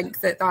don't think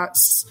that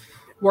that's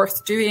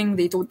worth doing.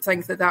 They don't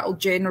think that will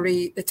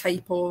generate the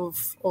type of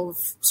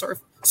sort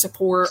of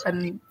support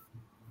and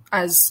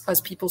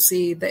as people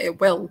say that it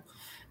will.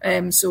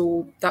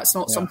 So that's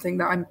not something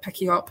that I'm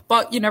picking up.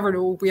 But you never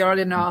know. We are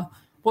in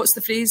what's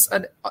the phrase?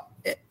 A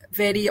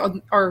very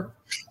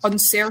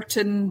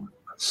uncertain.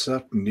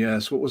 Certain,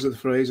 yes. What was it, the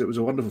phrase? It was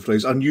a wonderful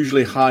phrase.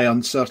 Unusually high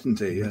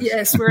uncertainty.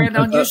 Yes, we're in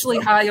unusually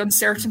high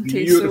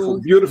uncertainty.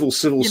 Beautiful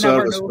civil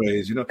service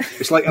phrase.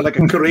 It's like a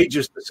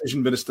courageous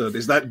decision, Minister.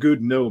 Is that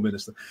good? No,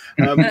 Minister.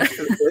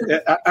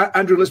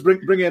 Andrew, let's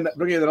bring in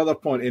another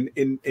point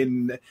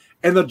in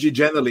energy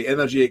generally,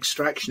 energy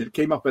extraction. It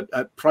came up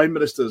at Prime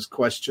Minister's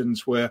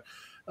questions where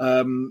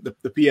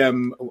the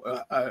PM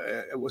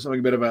was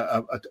having a bit of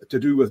a to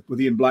do with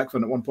Ian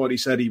Blackburn. At one point, he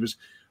said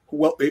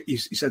he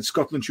said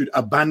Scotland should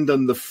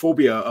abandon the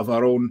phobia of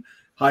our own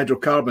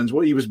hydrocarbons.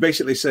 What he was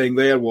basically saying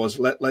there was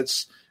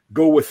let's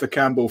go with the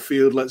Cambo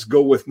field, let's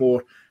go with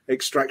more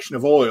extraction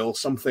of oil,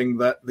 something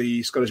that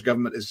the Scottish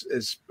Government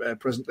is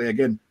presently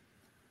again.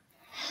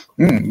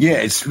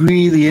 It's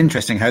really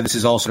interesting how this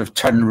is all sort of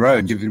turned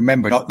around. You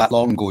remember not that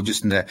long ago,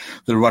 just in the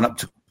run-up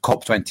to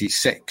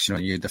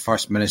COP26, you had the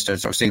First Minister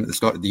sort of saying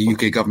that the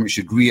UK government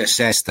should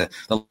reassess the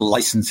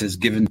licences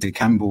given to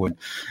Cambo, and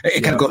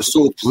it kind of got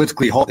so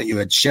politically hot that you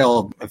had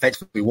Shell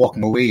effectively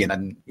walking away,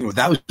 and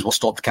that was what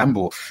stopped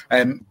Cambo.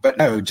 But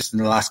now, just in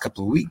the last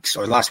couple of weeks,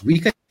 or last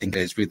week, I think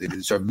it's really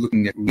sort of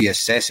looking at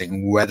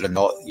reassessing whether or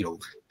not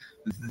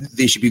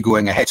they should be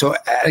going ahead. So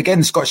again,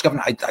 the Scottish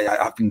Government,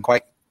 I've been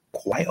quite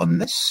quiet on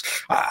this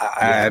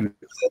at the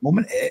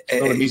moment.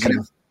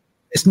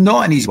 It's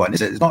not an easy one,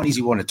 is it? It's not an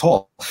easy one at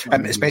all,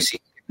 especially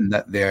given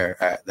that their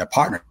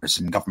partners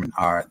in government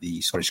are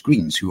the Scottish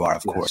Greens, who are,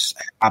 of course,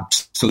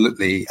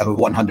 absolutely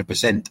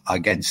 100%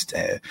 against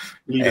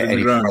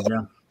any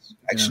further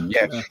action.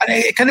 And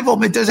it kind of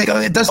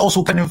it does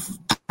also kind of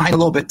a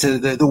little bit to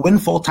the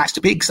windfall tax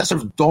debate, because that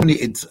sort of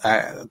dominated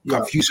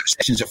a few sort of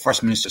sessions of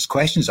First Minister's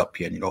questions up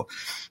here.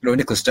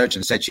 Nicola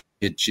Sturgeon said she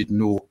had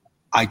no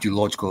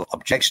ideological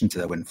objection to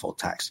the windfall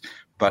tax,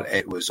 but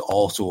it was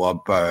also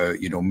about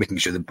making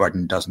sure the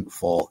burden doesn't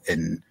fall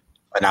in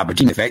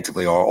Aberdeen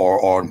effectively,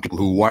 or on people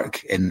who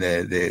work in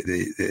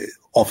the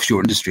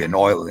offshore industry and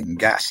oil and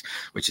gas,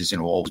 which has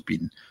always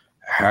been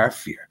her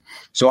fear.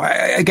 So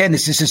again,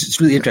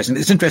 it's really interesting.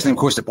 It's interesting, of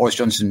course, that Boris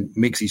Johnson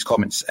makes these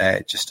comments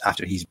just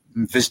after he's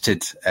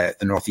visited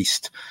the North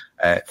East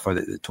for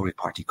the Tory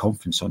Party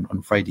conference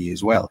on Friday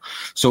as well.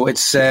 So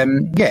it's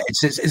an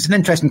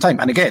interesting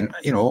time, and again,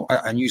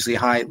 unusually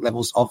high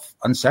levels of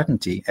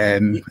uncertainty.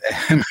 Who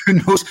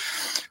knows?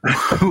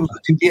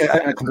 Could be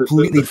a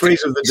completely the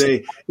phrase of the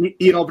day.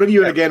 Ian, I'll bring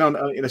you in again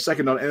in a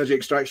second on energy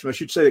extraction. I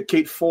should say that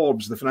Kate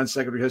Forbes, the Finance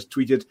Secretary, has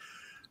tweeted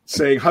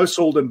saying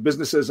household and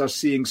businesses are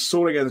seeing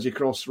soaring energy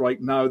costs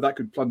right now. That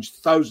could plunge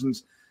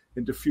thousands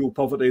into fuel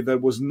poverty. There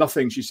was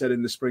nothing, she said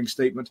in the spring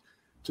statement,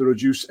 to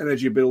reduce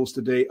energy bills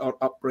today or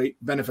uprate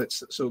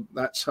benefits. So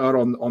that's her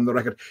on the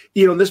record.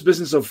 Ian, on this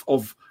business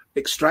of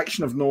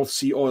extraction of North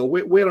Sea oil,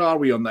 where are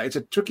we on that? It's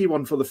a tricky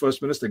one for the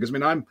First Minister, because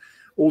I'm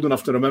old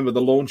enough to remember the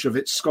launch of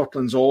It's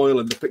Scotland's Oil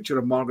and the picture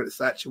of Margaret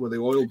Thatcher with the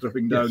oil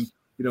dripping down. Yes.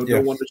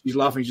 No wonder she's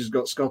laughing. She's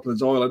got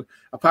Scotland's oil. And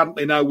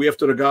apparently now we have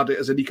to regard it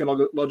as an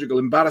ecological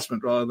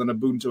embarrassment rather than a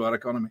boon to our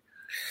economy.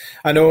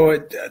 I know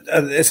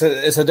it's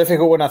a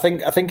difficult one. I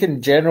think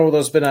in general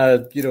there's been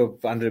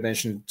Andrew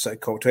mentioned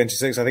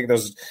COP26. I think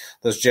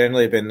there's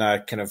generally been a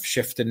kind of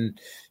shift in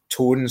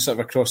tone sort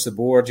of across the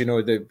board.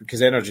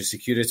 Because energy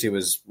security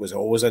was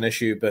always an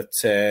issue,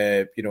 but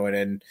and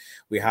then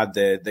we had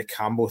the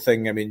Cambo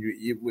thing. I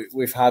mean,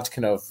 we've had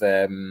kind of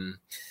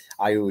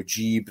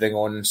IOG bring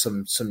on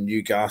some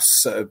new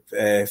gas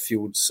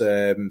fields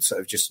sort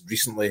of just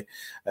recently,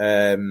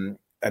 and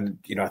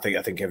I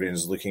think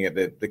everyone's looking at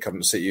the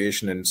current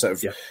situation and sort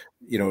of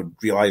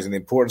realising the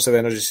importance of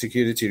energy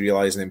security,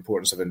 realising the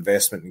importance of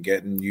investment and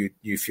getting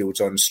new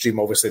fields on stream.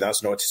 Obviously,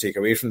 that's not to take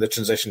away from the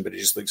transition, but it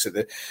just looks at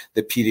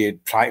the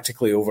period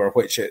practically over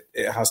which it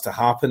has to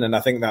happen, and I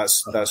think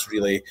that's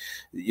really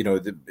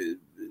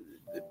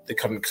the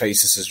current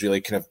crisis has really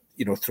kind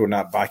of thrown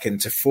that back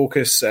into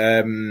focus.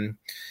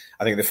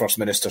 I think the First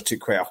Minister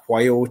took quite a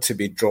while to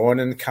be drawn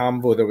in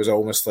Cambo. There was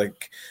almost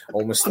like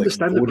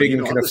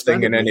voting kind of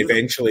thing, and then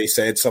eventually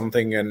said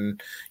something,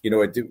 and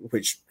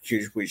which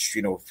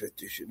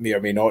may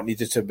or may not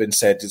needed to have been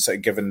said,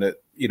 given that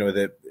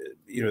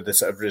the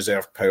sort of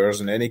reserved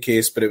powers in any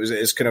case. But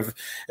it's kind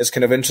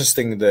of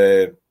interesting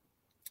the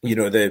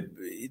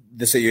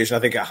situation. I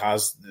think it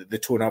has, the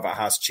tone of it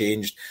has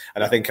changed,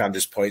 and I think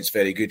Andrew's point's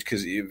very good,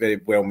 because very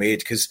well made,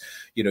 because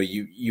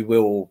you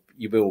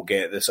will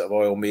get the sort of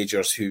oil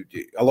majors who,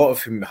 a lot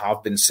of whom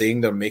have been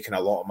saying they're making a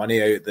lot of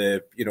money out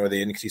the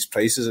increased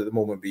prices at the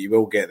moment, but you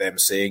will get them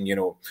saying,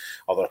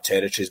 other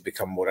territories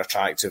become more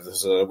attractive.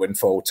 There's a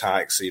windfall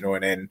tax,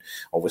 and then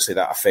obviously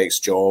that affects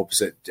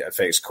jobs, it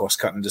affects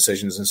cost-cutting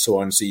decisions and so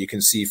on. So you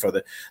can see for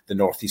the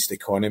Northeast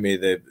economy,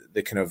 the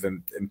kind of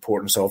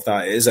importance of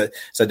that. It's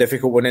a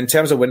difficult one. In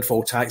terms of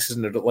windfall taxes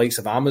and the likes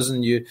of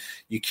Amazon, you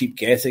keep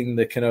getting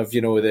the kind of,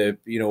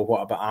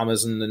 what about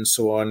Amazon and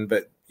so on,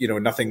 but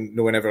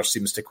no one ever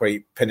seems to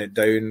quite pin it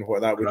down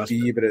what that would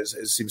be, but it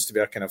seems to be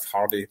a kind of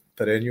hardy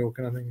perennial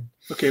kind of thing.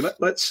 Okay,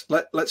 let's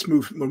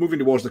move. We're moving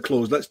towards the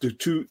close. Let's do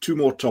two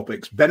more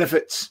topics: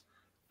 benefits,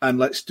 and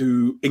let's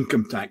do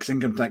income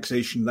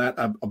taxation. That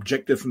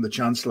objective from the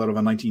Chancellor of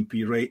a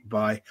 19p rate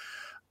by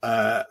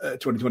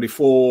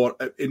 2024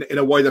 in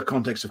a wider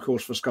context, of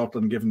course, for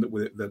Scotland, given that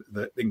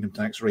the income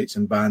tax rates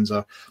and bands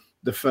are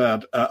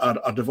deferred,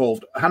 are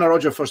devolved. Hannah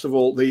Roger, first of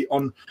all,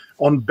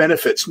 on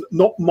benefits,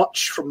 not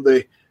much from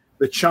the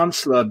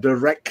Chancellor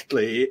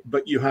directly,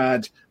 but you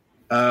had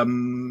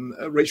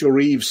Rachel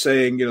Reeves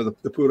saying,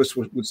 the poorest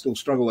would still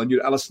struggle, and you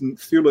had Alison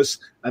Thewlis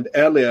and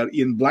earlier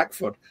Ian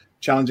Blackford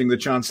challenging the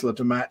Chancellor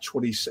to match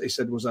what he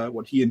said was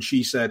what he and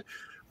she said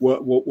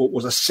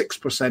was a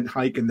 6%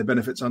 hike in the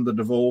benefits under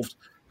devolved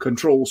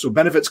control. So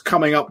benefits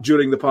coming up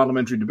during the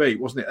parliamentary debate,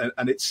 wasn't it?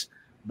 And it's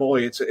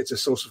a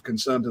source of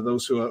concern to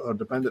those who are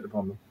dependent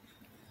upon them.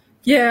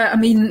 Yeah, I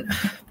mean,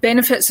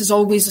 benefits is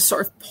always a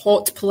sort of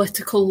hot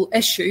political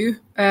issue,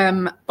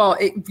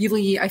 but it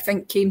really, I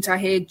think, came to a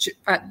head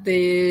at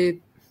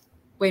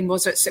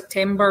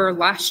September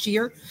last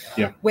year,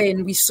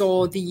 when we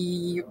saw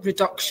the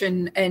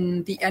reduction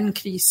in the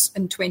increase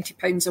in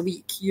 £20 a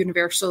week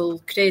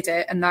universal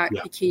credit, and that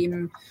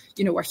became,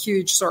 a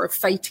huge sort of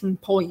fighting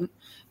point.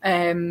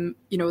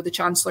 The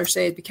Chancellor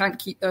said, we can't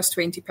keep this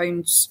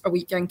 £20 a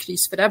week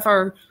increase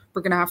forever.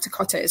 We're going to have to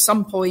cut it at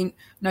some point.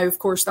 Now, of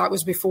course, that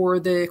was before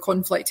the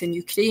conflict in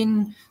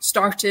Ukraine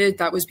started.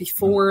 That was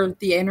before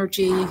the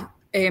energy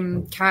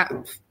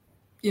cap,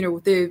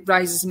 the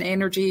rises in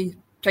energy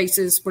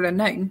prices were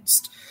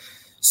announced.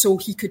 So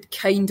he could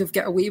kind of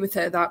get away with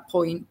it at that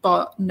point.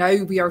 But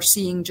now we are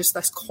seeing just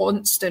this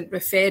constant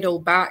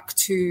referral back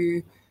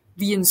to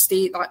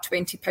reinstate that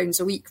 £20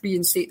 a week,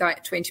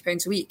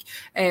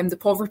 The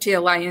Poverty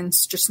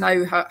Alliance just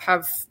now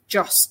have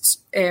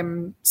just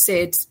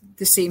said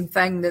the same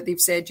thing, that they've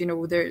said,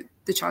 the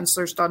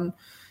Chancellor's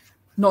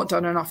not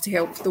done enough to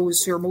help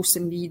those who are most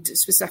in need,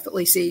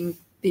 specifically saying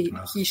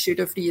he should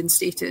have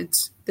reinstated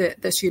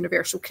this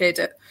universal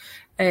credit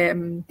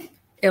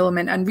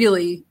element. And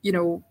really,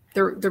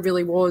 there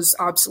really was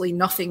absolutely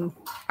nothing,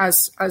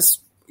 as I've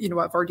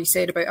already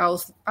said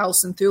about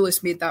Alison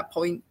Thulis made that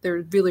point.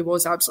 There really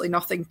was absolutely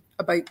nothing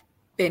about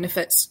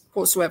benefits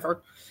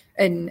whatsoever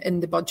in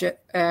the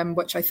budget,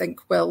 which I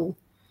think will,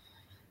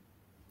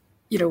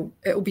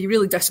 it'll be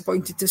really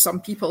disappointing to some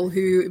people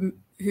who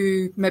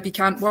maybe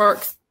can't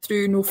work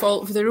through no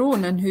fault of their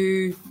own, and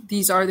who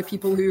these are the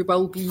people who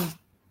will be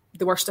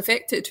the worst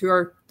affected, who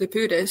are the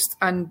poorest,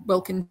 and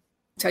will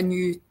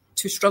continue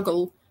to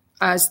struggle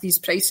as these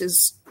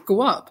prices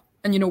go up.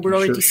 And, we're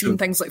already seeing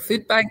things like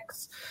food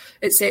banks,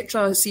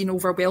 etc., seeing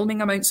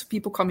overwhelming amounts of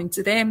people coming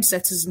to them.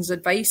 Citizens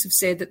Advice have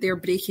said that they're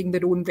breaking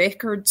their own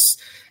records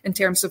in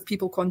terms of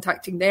people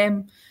contacting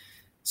them.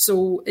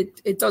 So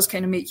it does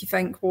kind of make you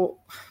think, what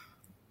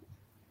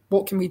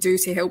can we do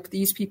to help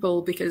these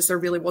people? Because there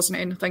really wasn't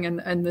anything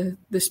in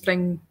the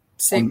spring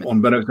segment.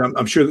 On benefits,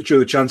 I'm sure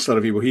the Chancellor,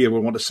 if he were here,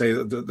 would want to say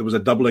that there was a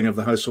doubling of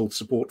the Household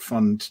Support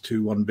Fund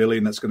to £1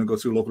 billion. That's going to go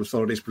through local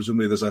authorities.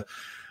 Presumably there's a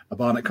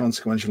Barnett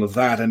consequential of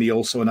that. And he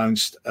also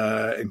announced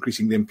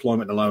increasing the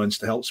employment allowance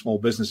to help small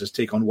businesses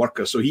take on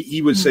workers. So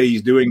he would say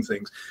he's doing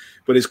things.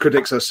 But his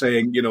critics are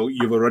saying,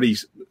 you've already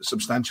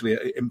substantially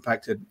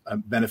impacted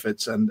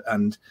benefits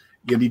and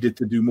you needed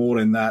to do more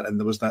in that, and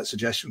there was that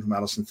suggestion from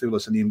Alison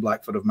Thulis and Ian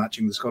Blackford of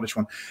matching the Scottish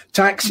one.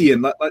 Tax,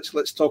 Ian,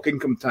 let's talk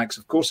income tax.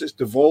 Of course, it's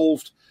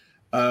devolved,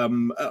 or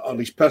at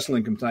least personal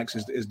income tax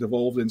is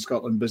devolved in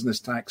Scotland, business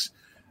tax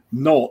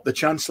not. The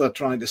Chancellor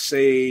trying to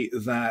say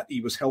that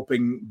he was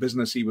helping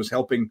business, he was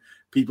helping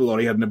people, or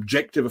he had an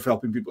objective of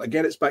helping people.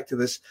 Again, it's back to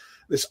this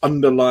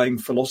underlying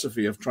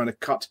philosophy of trying to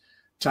cut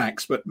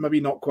tax, but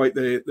maybe not quite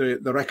the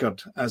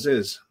record as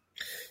is.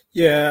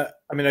 Yeah,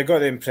 I mean, I got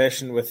the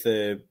impression with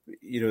the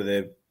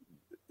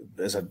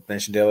as I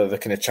mentioned earlier, the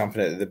kind of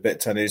champing at the bit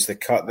to announce the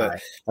cut,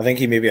 that I think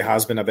he maybe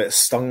has been a bit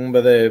stung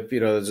by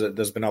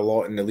there's been a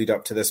lot in the lead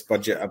up to this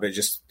budget about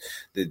just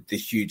the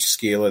huge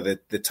scale of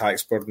the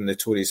tax burden the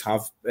Tories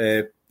have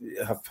put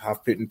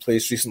in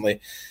place recently,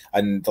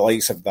 and the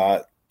likes of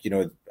that.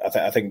 I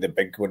think the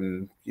big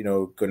one,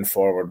 going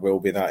forward will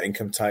be that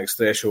income tax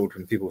threshold.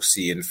 When people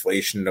see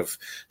inflation of,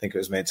 I think it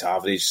was meant to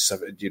average,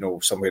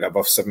 somewhere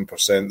above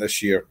 7%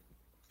 this year.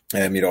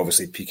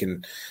 Obviously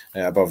peaking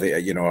above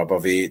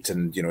 8,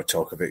 and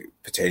talk about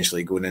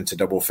potentially going into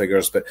double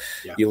figures. But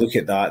you look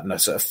at that and a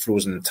sort of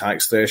frozen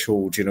tax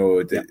threshold,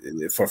 and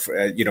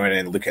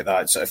then look at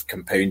that sort of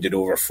compounded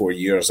over 4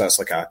 years. That's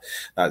like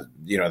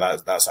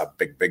that's a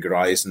big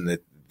rise in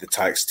the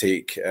tax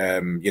take,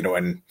 and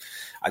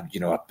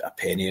a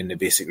penny in the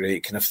basic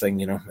rate kind of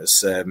thing,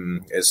 is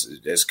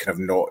kind of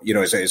not,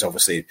 is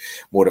obviously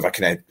more of a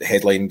kind of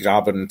headline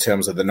grabber in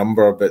terms of the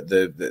number, but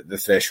the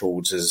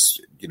thresholds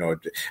is,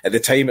 at the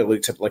time it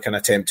looked like an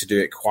attempt to do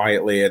it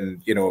quietly,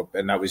 and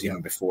that was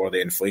even before the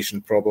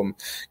inflation problem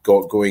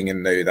got going,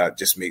 and now that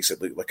just makes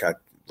it look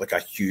like a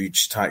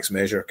huge tax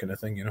measure kind of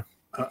thing,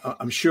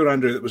 I'm sure,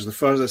 Andrew, it was the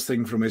furthest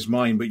thing from his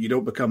mind, but you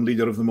don't become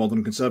leader of the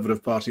modern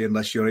Conservative Party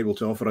unless you're able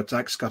to offer a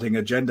tax-cutting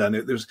agenda. And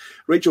there's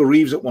Rachel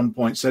Reeves at one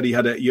point said he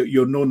had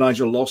you're no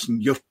Nigel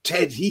Lawson, you're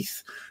Ted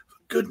Heath. For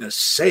goodness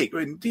sake,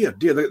 I mean, dear,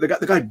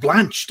 the guy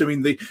blanched. I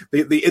mean,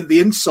 the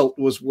insult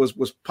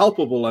was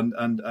palpable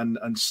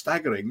and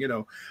staggering.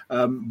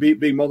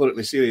 Being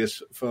moderately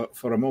serious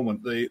for a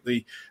moment.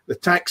 The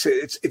tax,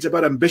 it's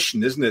about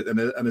ambition, isn't it?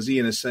 And as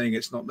Ian is saying,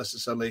 it's not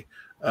necessarily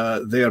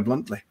there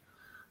bluntly.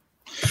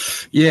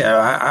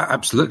 Yeah,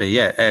 absolutely.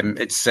 Yeah,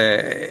 it's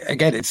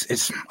again,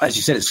 it's as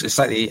you said, it's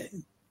slightly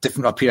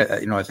different up here.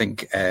 I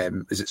think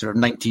is it sort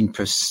of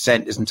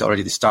 19%? Isn't it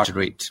already the starting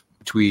rate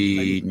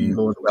between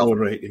lower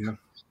rate?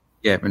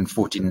 Yeah, and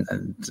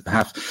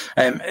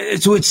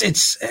 14.5. So it's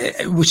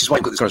which is why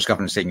you've got the Scottish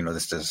Government saying,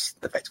 this does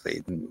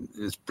effectively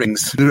this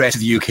brings the rest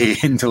of the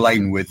UK into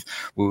line with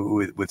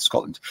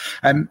Scotland.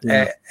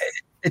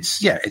 It's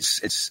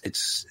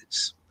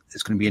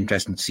going to be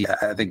interesting to see.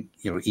 I think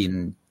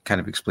Ian kind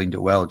of explained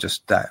it well.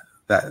 Just that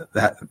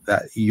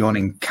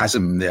yawning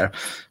chasm there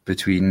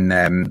between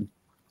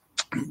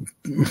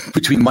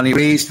money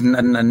raised and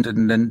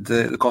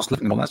the cost of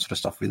living and all that sort of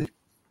stuff, really.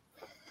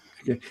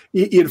 Okay.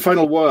 Ian,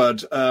 final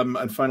word,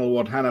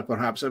 Hannah,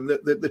 perhaps.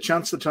 The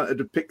Chancellor tried to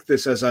depict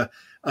this as a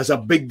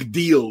big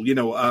deal,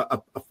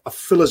 a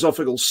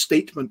philosophical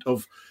statement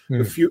of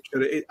the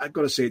future. I've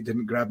got to say, it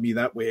didn't grab me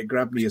that way. It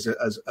grabbed me as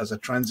a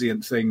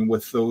transient thing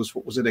with those.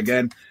 What was it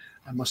again?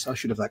 I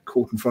should have that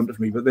quote in front of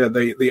me. But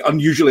the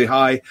unusually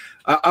high.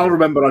 I'll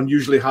remember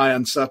unusually high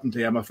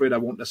uncertainty. I'm afraid I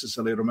won't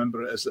necessarily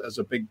remember it as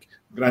a big,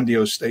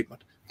 grandiose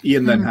statement.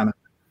 Ian, then Hannah.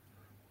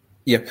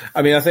 Yeah,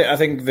 I mean, I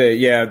think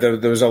there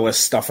was all this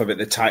stuff about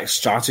the tax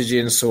strategy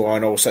and so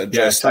on, all sort of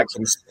dressed up.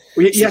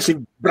 Yes, he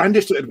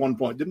brandished it at one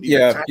point, didn't he?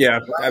 Yeah.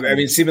 I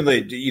mean,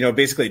 seemingly,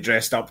 basically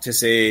dressed up to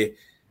say,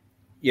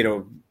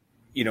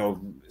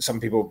 some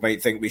people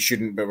might think we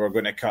shouldn't, but we're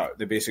going to cut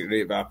the basic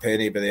rate by a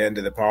penny by the end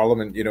of the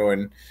Parliament,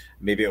 and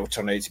maybe it'll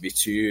turn out to be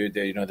 2.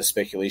 The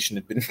speculation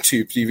had been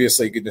 2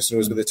 previously. Goodness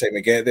knows by the time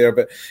we get there.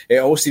 But it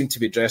all seemed to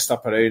be dressed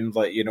up around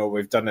like,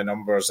 we've done the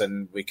numbers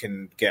and we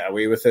can get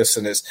away with this.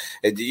 And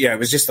it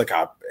was just like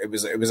it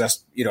was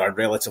a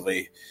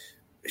relatively,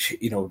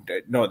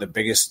 not the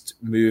biggest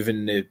move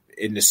in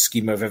the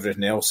scheme of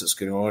everything else that's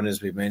going on,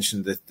 as we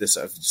mentioned, the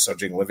sort of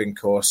surging living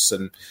costs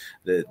and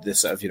the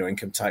sort of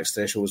income tax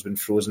threshold has been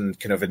frozen,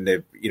 kind of in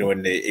the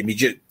in the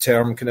immediate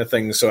term kind of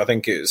thing. So I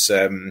think it was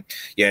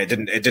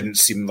it didn't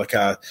seem like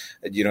a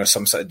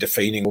some sort of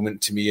defining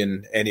moment to me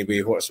in any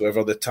way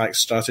whatsoever. The tax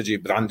strategy,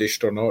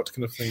 brandished or not,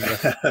 kind of thing.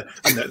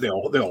 And they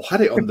all had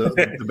it on the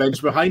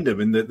bench behind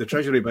him, in the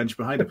Treasury bench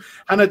behind him.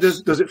 Hannah,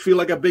 does it feel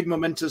like a big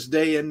momentous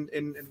day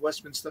in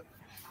Westminster?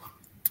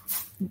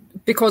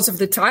 Because of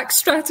the tax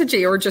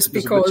strategy, or just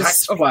because of the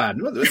tax plan?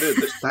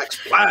 The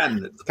tax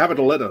plan,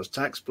 capital letters,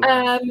 tax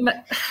plan.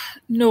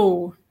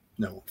 No.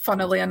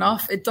 Funnily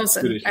enough, it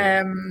doesn't.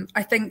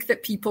 I think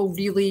that people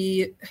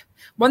really.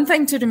 One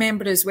thing to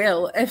remember as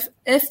well: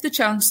 if the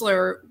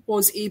Chancellor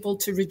was able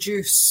to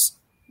reduce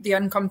the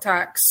income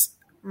tax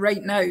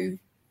right now,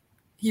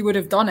 he would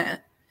have done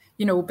it.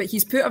 But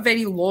he's put a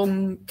very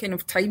long kind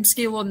of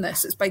timescale on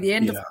this. It's by the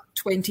end of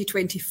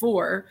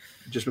 2024.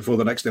 Just before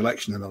the next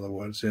election, in other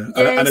words, yeah.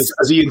 Yes. And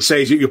as Ian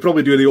says, you're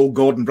probably doing the old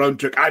Gordon Brown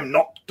trick. I'm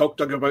not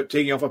talking about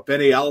taking off a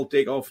penny, I'll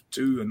take off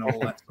 2 and all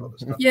that sort of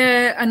stuff.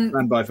 Yeah, and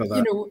stand by for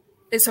that.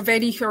 It's a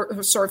very sort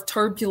of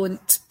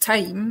turbulent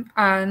time,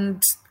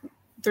 and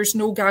there's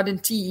no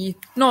guarantee.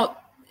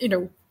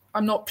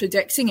 I'm not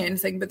predicting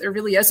anything, but there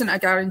really isn't a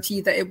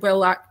guarantee that it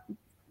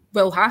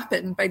will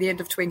happen by the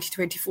end of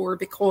 2024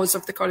 because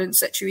of the current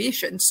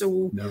situation.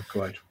 So, no,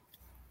 quite.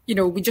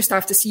 We just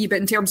have to see. But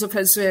in terms of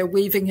his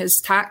waving his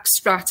tax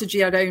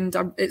strategy around,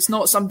 it's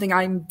not something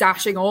I'm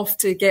dashing off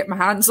to get my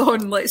hands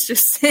on. Let's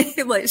just say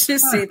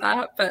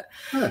that. But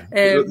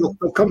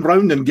they'll come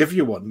round and give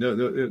you one.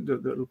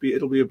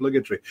 It'll be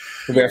obligatory.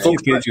 It'll be a few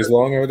pages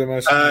long, I would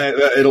imagine.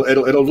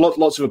 It'll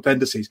lots of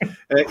appendices.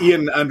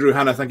 Ian, Andrew,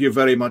 Hannah, thank you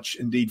very much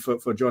indeed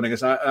for joining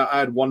us. I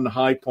had one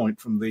high point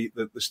from the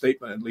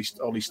statement, at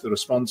least the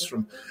response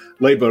from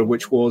Labour,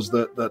 which was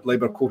that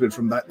Labour quoted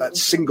from that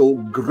single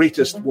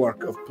greatest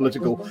work of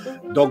political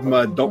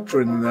dogma,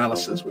 doctrine, and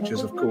analysis, which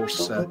is, of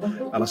course,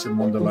 Alice in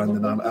Wonderland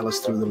and Alice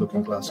Through the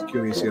Looking Glass.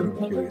 Curious here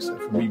and curious there.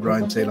 From me,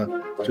 Brian Taylor,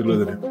 to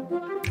Luther.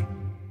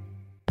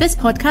 This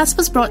podcast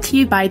was brought to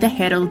you by The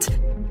Herald.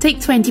 Take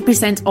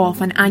 20%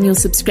 off an annual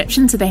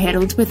subscription to The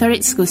Herald with our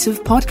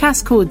exclusive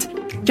podcast code.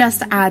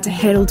 Just add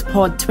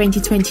HeraldPod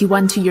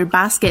 2021 to your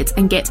basket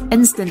and get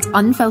instant,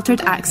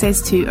 unfiltered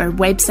access to our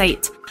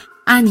website.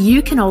 And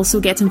you can also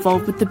get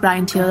involved with the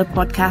Brian Taylor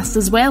podcast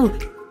as well.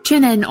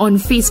 Tune in on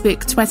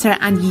Facebook, Twitter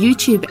and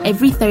YouTube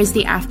every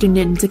Thursday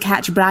afternoon to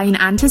catch Brian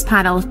and his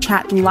panel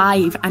chat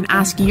live and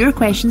ask your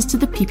questions to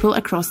the people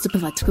across the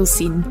political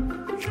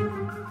scene.